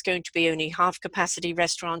delayed, or it's going to be only half capacity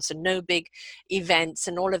restaurants and no big events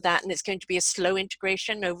and all of that, and it's going to be a slow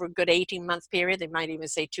integration over a good 18-month period, they might even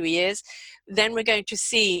say 2 years, then we're going to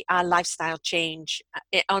see our lifestyle change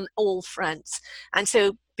on all fronts. And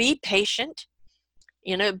so be patient.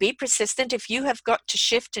 Be persistent. If you have got to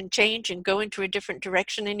shift and change and go into a different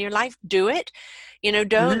direction in your life, do it.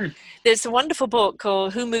 Don't. There's a wonderful book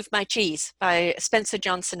called Who Moved My Cheese by Spencer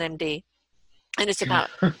Johnson, MD. And it's about,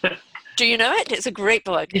 do you know it? It's a great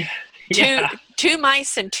book. Yeah. Two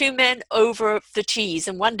mice and two men over the cheese,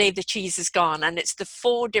 and one day the cheese is gone, and it's the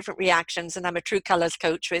 4 different reactions. And I'm a True Colors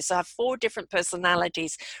coach, so I have 4 different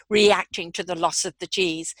personalities reacting to the loss of the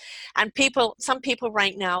cheese. And some people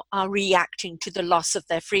right now are reacting to the loss of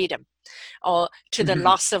their freedom, or to the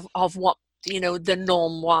loss of what the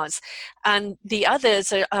norm was, and the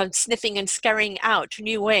others are sniffing and scurrying out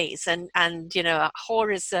new ways, and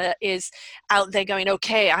Whore is out there going,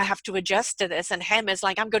 okay, I have to adjust to this, and Hem is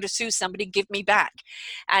like, I'm going to sue somebody, give me back.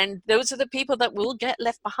 And those are the people that will get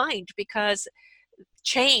left behind, because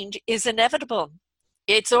change is inevitable.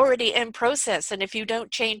 It's already in process, and if you don't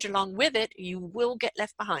change along with it, you will get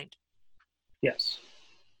left behind. Yes,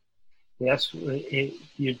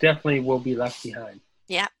 you definitely will be left behind.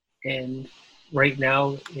 Yeah. And right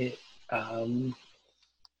now,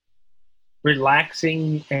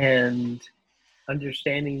 relaxing and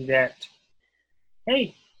understanding that,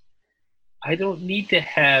 hey, I don't need to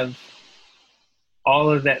have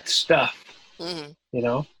all of that stuff, I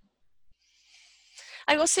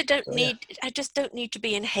also I just don't need to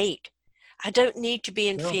be in hate. I don't need to be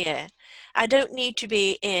in fear. I don't need to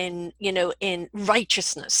be in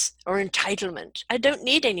righteousness or entitlement. I don't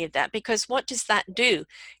need any of that, because what does that do?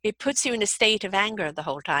 It puts you in a state of anger the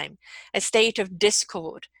whole time, a state of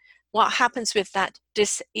discord. What happens with that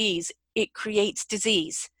dis-ease? It creates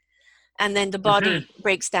disease. And then the body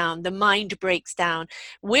breaks down, the mind breaks down.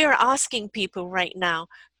 We're asking people right now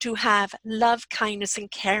to have love, kindness, and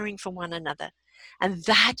caring for one another. And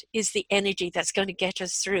that is the energy that's going to get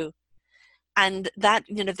us through. And that,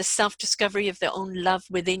 the self-discovery of the own love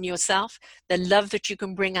within yourself, the love that you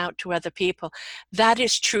can bring out to other people, that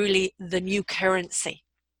is truly the new currency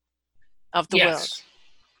of the world.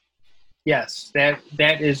 Yes, that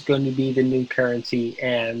is going to be the new currency,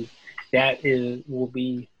 and that will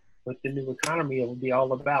be what the new economy will be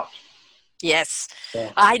all about. Yes,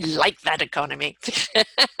 so. I like that economy.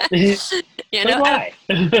 Why?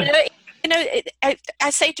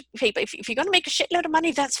 I say to people, if you're going to make a shitload of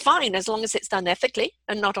money, that's fine, as long as it's done ethically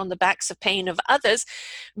and not on the backs of pain of others.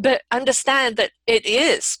 But understand that it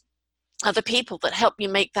is other people that help you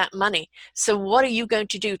make that money. So what are you going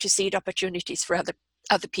to do to seed opportunities for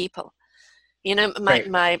other people?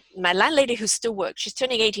 My landlady who still works, she's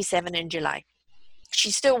turning 87 in July. She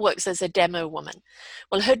still works as a demo woman.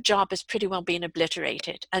 Well, her job has pretty well been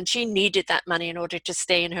obliterated, and she needed that money in order to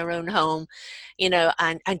stay in her own home,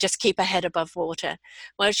 and just keep her head above water.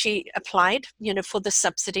 Well, she applied, for the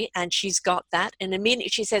subsidy, and she's got that. And immediately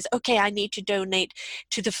she says, okay, I need to donate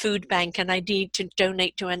to the food bank, and I need to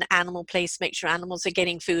donate to an animal place, make sure animals are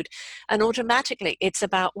getting food. And automatically it's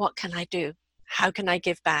about, what can I do? How can I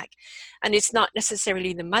give back? And it's not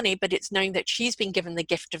necessarily the money, but it's knowing that she's been given the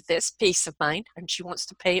gift of this peace of mind, and she wants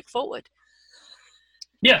to pay it forward.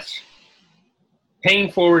 Yes. Paying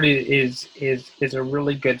forward is a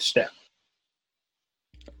really good step.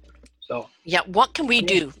 So yeah, what can we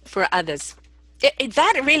do for others?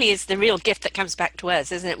 That really is the real gift that comes back to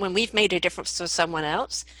us, isn't it? When we've made a difference to someone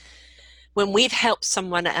else, when we've helped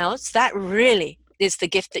someone else, that really is the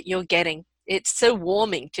gift that you're getting. It's so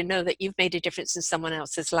warming to know that you've made a difference in someone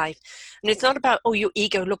else's life. And it's not about, oh, your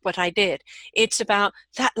ego, look what I did. It's about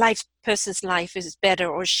that person's life is better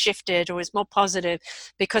or shifted or is more positive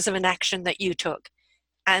because of an action that you took.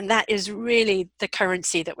 And that is really the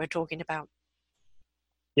currency that we're talking about.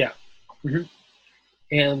 Yeah.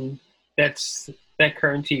 And that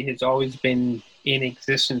currency has always been in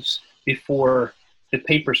existence before the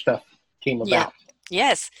paper stuff came about. Yeah.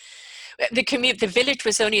 Yes. The village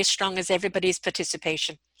was only as strong as everybody's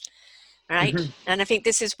participation, right? And I think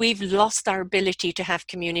we've lost our ability to have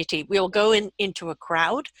community. We'll go into a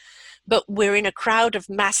crowd, but we're in a crowd of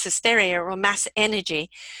mass hysteria or mass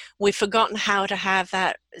energy. We've forgotten how to have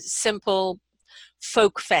that simple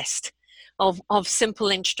folk fest of simple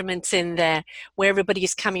instruments in there, where everybody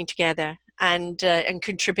is coming together and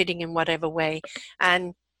contributing in whatever way.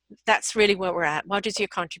 And that's really where we're at. What is your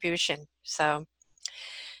contribution?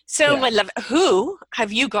 So, my love, who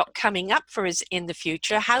have you got coming up for us in the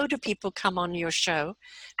future? How do people come on your show?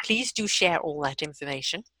 Please do share all that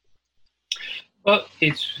information. Well,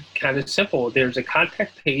 it's kind of simple. There's a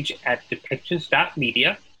contact page at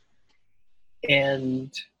depictions.media,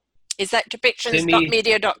 and Is that send me.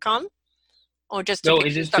 depictions.media.com or just No,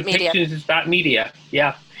 it is depictions.media? depictions.media.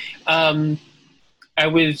 Yeah. Um, I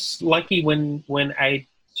was lucky when I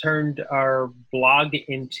turned our blog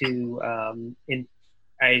into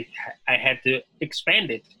I had to expand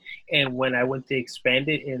it, and when I went to expand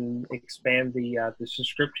it and expand the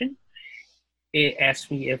subscription, it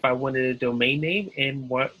asked me if I wanted a domain name, and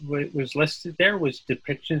what was listed there was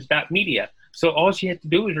depictions.media. So all she had to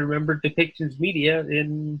do was remember Depictions Media,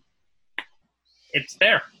 and it's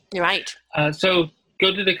there. You're right. So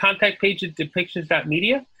go to the contact page at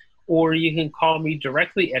depictions.media, or you can call me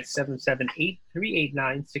directly at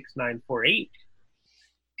 778-389-6948,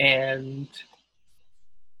 and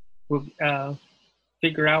we'll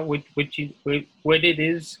figure out what it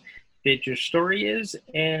is that your story is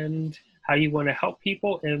and how you want to help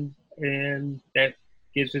people, and that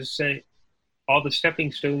gives us all the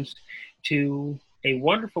stepping stones to a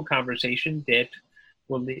wonderful conversation that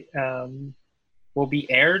will be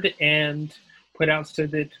aired and put out so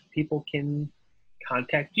that people can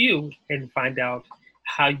contact you and find out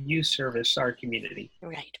how you service our community.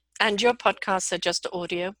 Right. And your podcasts are just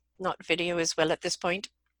audio, not video as well at this point?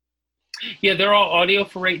 Yeah, they're all audio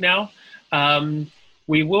for right now.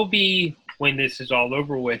 We will be, when this is all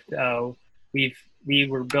over with, we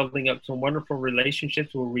were building up some wonderful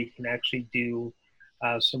relationships where we can actually do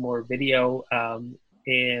some more video,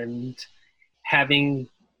 and having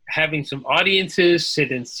some audiences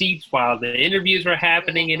sit in seats while the interviews were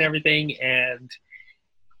happening and everything. And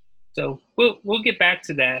so we'll get back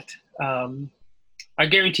to that. I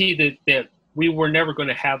guarantee that we were never going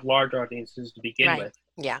to have large audiences to begin with.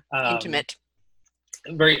 Yeah, intimate.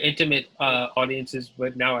 Very intimate audiences,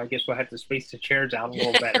 but now I guess we'll have to space the chairs out a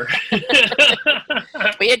little better.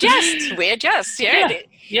 We adjust. Yeah.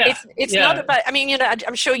 It's yeah. not about, I mean,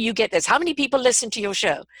 I'm sure you get this. How many people listen to your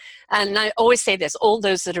show? And I always say this, all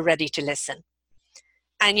those that are ready to listen.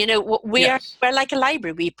 And, we're like a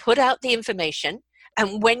library. We put out the information,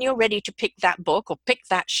 and when you're ready to pick that book or pick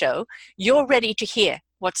that show, you're ready to hear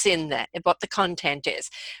what's in there, what the content is.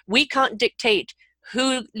 We can't dictate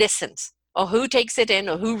who listens or who takes it in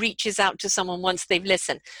or who reaches out to someone once they've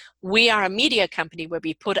listened. We are a media company where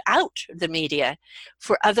we put out the media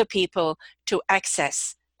for other people to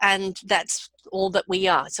access. And that's all that we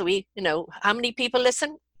are. So how many people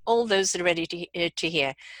listen? All those that are ready to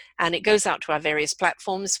hear. And it goes out to our various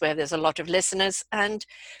platforms where there's a lot of listeners,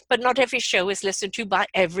 but not every show is listened to by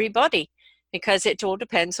everybody, because it all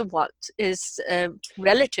depends on what is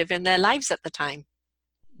relative in their lives at the time.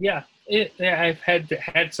 Yeah, I've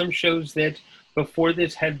had some shows that before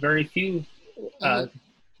this had very few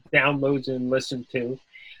downloads and listened to,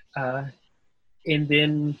 and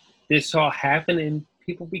then this all happened and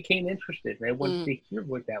people became interested. They wanted to hear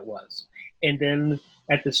what that was. And then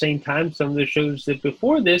at the same time, some of the shows that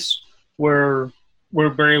before this were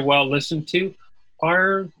very well listened to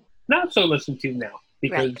are not so listened to now,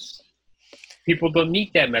 because people don't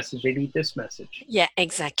need that message. They need this message. Yeah,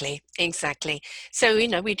 exactly. So,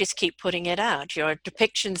 we just keep putting it out. You're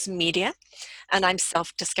Depictions Media, and I'm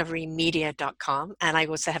selfdiscoverymedia.com. And I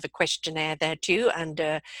also have a questionnaire there too,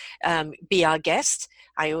 and be our guest.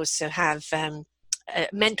 I also have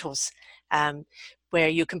mentors, where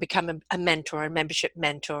you can become a mentor, a membership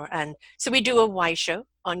mentor. And so we do a why show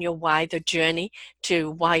on your why, the journey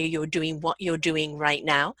to why you're doing what you're doing right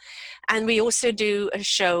now. And we also do a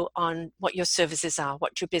show on what your services are,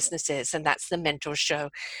 what your business is, and that's the Mentor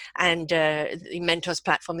Show. And the Mentors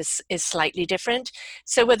platform is slightly different.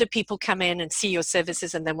 So whether people come in and see your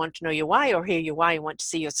services and then want to know your why, or hear your why and want to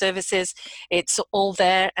see your services, it's all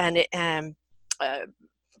there. And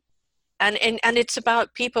and it's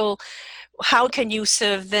about people. How can you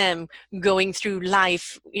serve them going through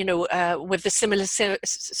life, with the similar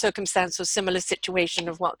circumstance or similar situation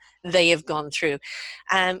of what they have gone through?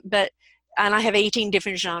 And I have 18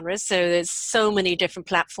 different genres, so there's so many different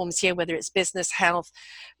platforms here, whether it's business, health,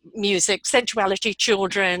 music, sensuality,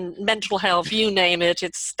 children, mental health, you name it,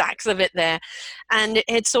 it's stacks of it there. And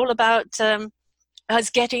it's all about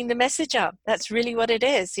us getting the message up. That's really what it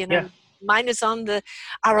is. Mine is on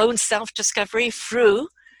our own self-discovery through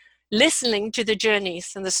listening to the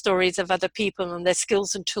journeys and the stories of other people and their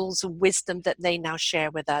skills and tools and wisdom that they now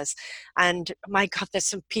share with us. And my God, there's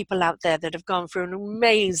some people out there that have gone through an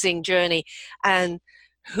amazing journey, and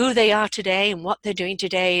who they are today and what they're doing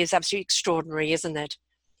today is absolutely extraordinary, isn't it?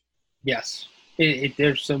 Yes,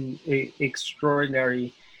 there's some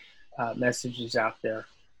extraordinary messages out there.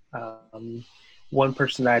 One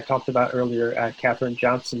person that I talked about earlier, Katherine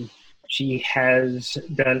Johnson, She has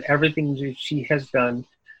done everything that she has done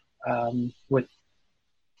with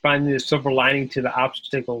finding the silver lining to the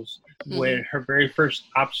obstacles, Mhm. where her very first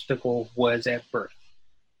obstacle was at birth,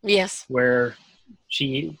 Yes. where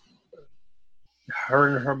her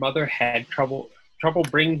and her mother had trouble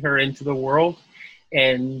bringing her into the world,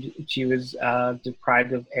 and she was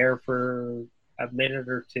deprived of air for a minute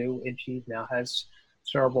or two, and she now has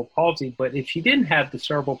cerebral palsy. But if she didn't have the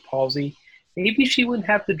cerebral palsy, maybe she wouldn't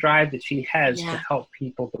have the drive that she has to Yeah. help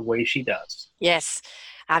people the way she does. Yes.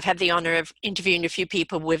 I've had the honor of interviewing a few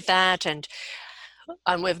people with that, and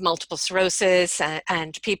with multiple sclerosis,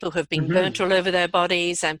 and people who have been burnt Mm-hmm. all over their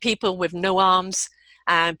bodies, and people with no arms,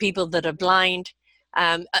 and people that are blind.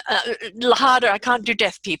 Harder, I can't do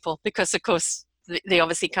deaf people because, of course, they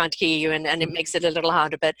obviously can't hear you, and it makes it a little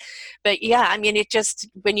harder. But yeah, I mean, it just,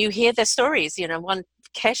 when you hear their stories, one,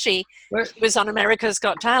 Keshi, But, she was on America's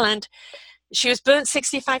Got Talent. She was burnt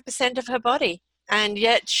 65% of her body, and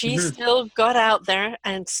yet she mm-hmm. still got out there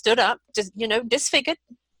and stood up, just, disfigured.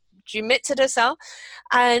 She admitted herself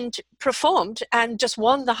and performed and just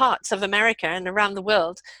won the hearts of America and around the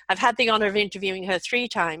world. I've had the honor of interviewing her 3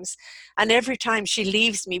 times, and every time she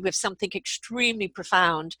leaves me with something extremely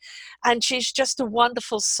profound. And she's just a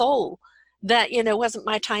wonderful soul that, wasn't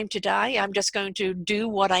my time to die. I'm just going to do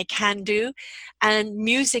what I can do. And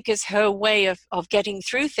music is her way of getting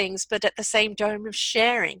through things, but at the same time of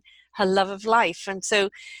sharing her love of life. And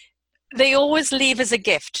so they always leave as a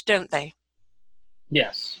gift, don't they?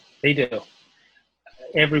 yes, they do.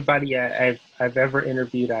 Everybody I've ever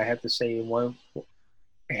interviewed, I have to say, one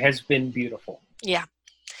has been beautiful. Yeah.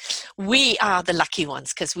 We are the lucky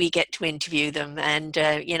ones because we get to interview them, and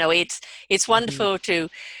it's Mm-hmm. wonderful to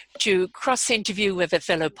cross interview with a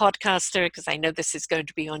fellow podcaster, because I know this is going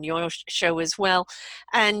to be on your show as well.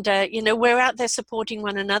 And we're out there supporting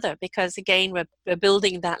one another, because again, we're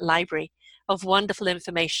building that library of wonderful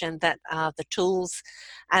information that are the tools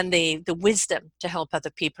and the wisdom to help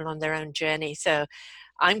other people on their own journey. So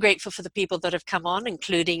I'm grateful for the people that have come on,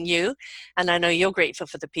 including you, and I know you're grateful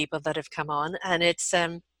for the people that have come on. And it's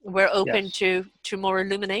we're open Yes. to more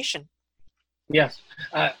illumination. Yes,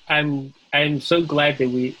 I'm so glad that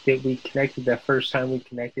we connected that first time we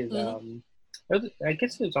connected. Hmm. I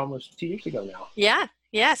guess it was almost 2 years ago now. Yeah.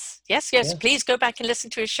 Yes. Yes. Yes. Yeah, Please go back and listen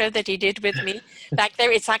to a show that he did with me back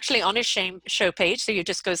there. It's actually on his show page. So you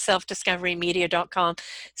just go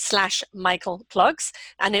selfdiscoverymedia.com/Michael Plugs,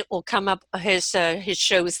 and it will come up his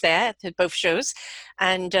shows there, both shows,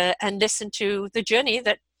 and listen to the journey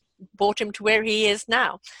that brought him to where he is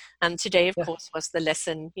now. And today, of yeah, course, was the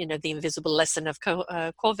lesson, the invisible lesson of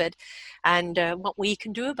COVID, and what we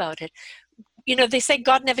can do about it. They say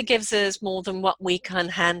God never gives us more than what we can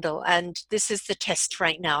handle. And this is the test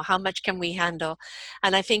right now. How much can we handle?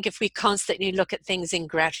 And I think if we constantly look at things in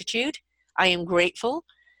gratitude, I am grateful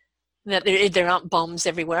that there aren't bombs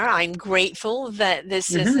everywhere. I'm grateful that this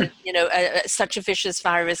hmm, isn't, such a vicious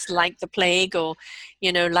virus like the plague, or,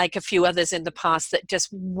 like a few others in the past that just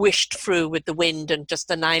wished through with the wind and just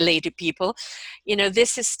annihilated people.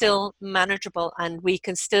 This is still manageable, and we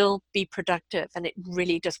can still be productive. And it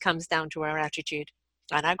really just comes down to our attitude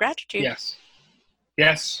and our gratitude. yes,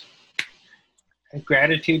 yes.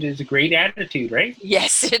 Gratitude is a great attitude, right?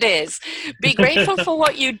 Yes, it is. Be grateful for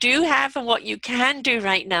what you do have and what you can do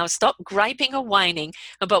right now. Stop griping or whining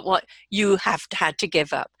about what you have had to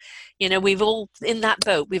give up. We've all, in that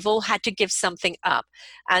boat, we've all had to give something up.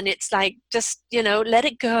 And it's like, just, let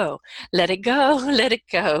it go, let it go, let it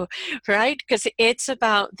go, right? Because it's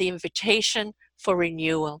about the invitation for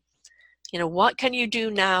renewal. What can you do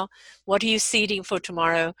now? What are you seeding for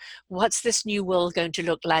tomorrow? What's this new world going to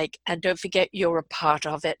look like? And don't forget, you're a part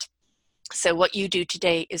of it. So what you do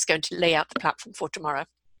today is going to lay out the platform for tomorrow.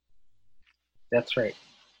 That's right.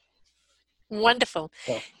 Wonderful.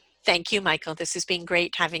 So Thank you, Michael. This has been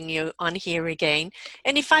great having you on here again.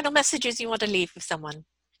 Any final messages you want to leave with someone?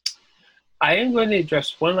 I am going to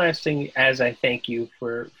address one last thing as I thank you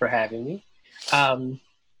for having me. Um,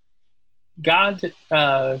 God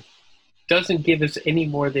doesn't give us any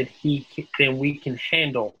more than we can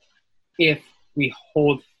handle if we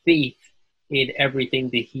hold faith in everything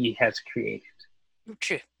that He has created.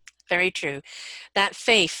 True. Very true. That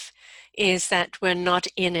faith is that we're not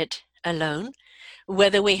in it alone.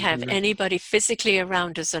 Whether we have Mm-hmm. anybody physically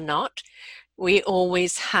around us or not, we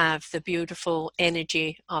always have the beautiful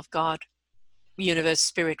energy of God, universe,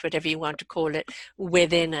 spirit, whatever you want to call it,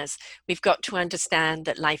 within us. We've got to understand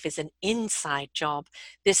that life is an inside job.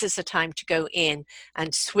 This is the time to go in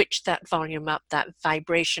and switch that volume up, that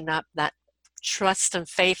vibration up, that trust and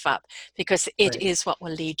faith up, because it Right. is what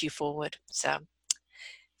will lead you forward. So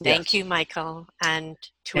Thank Yes. you, Michael, and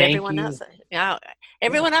to Thank everyone you. else. Yeah, Yeah,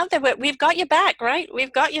 everyone out there, we've got your back, right?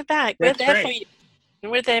 We've got your back. We're that's there for right. you.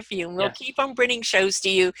 We're there for you, and we'll Yes. keep on bringing shows to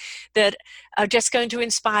you that are just going to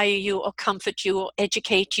inspire you or comfort you or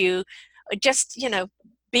educate you, or just,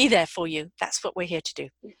 be there for you. That's what we're here to do.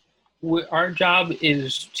 Our job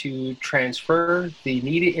is to transfer the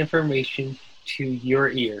needed information to your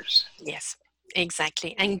ears. Yes,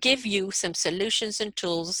 exactly. And give you some solutions and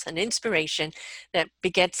tools and inspiration that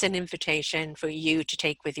begets an invitation for you to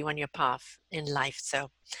take with you on your path in life. So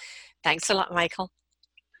thanks a lot, Michael.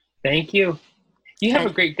 Thank you. You have a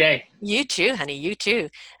And great day. you too, honey, you too.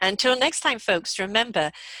 Until next time, folks,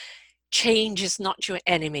 remember, change is not your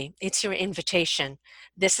enemy, it's your invitation.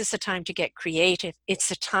 This is the time to get creative. It's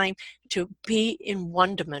the time to be in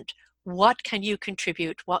wonderment. What can you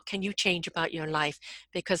contribute? What can you change about your life?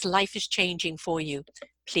 Because life is changing for you.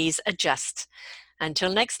 Please adjust.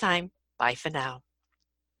 Until next time, bye for now.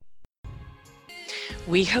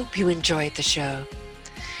 We hope you enjoyed the show.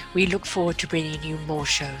 We look forward to bringing you more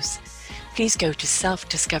shows. Please go to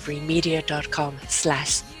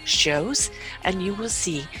selfdiscoverymedia.com/shows and you will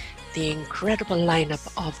see the incredible lineup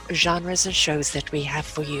of genres and shows that we have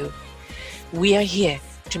for you. We are here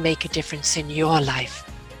to make a difference in your life.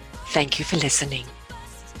 Thank you for listening.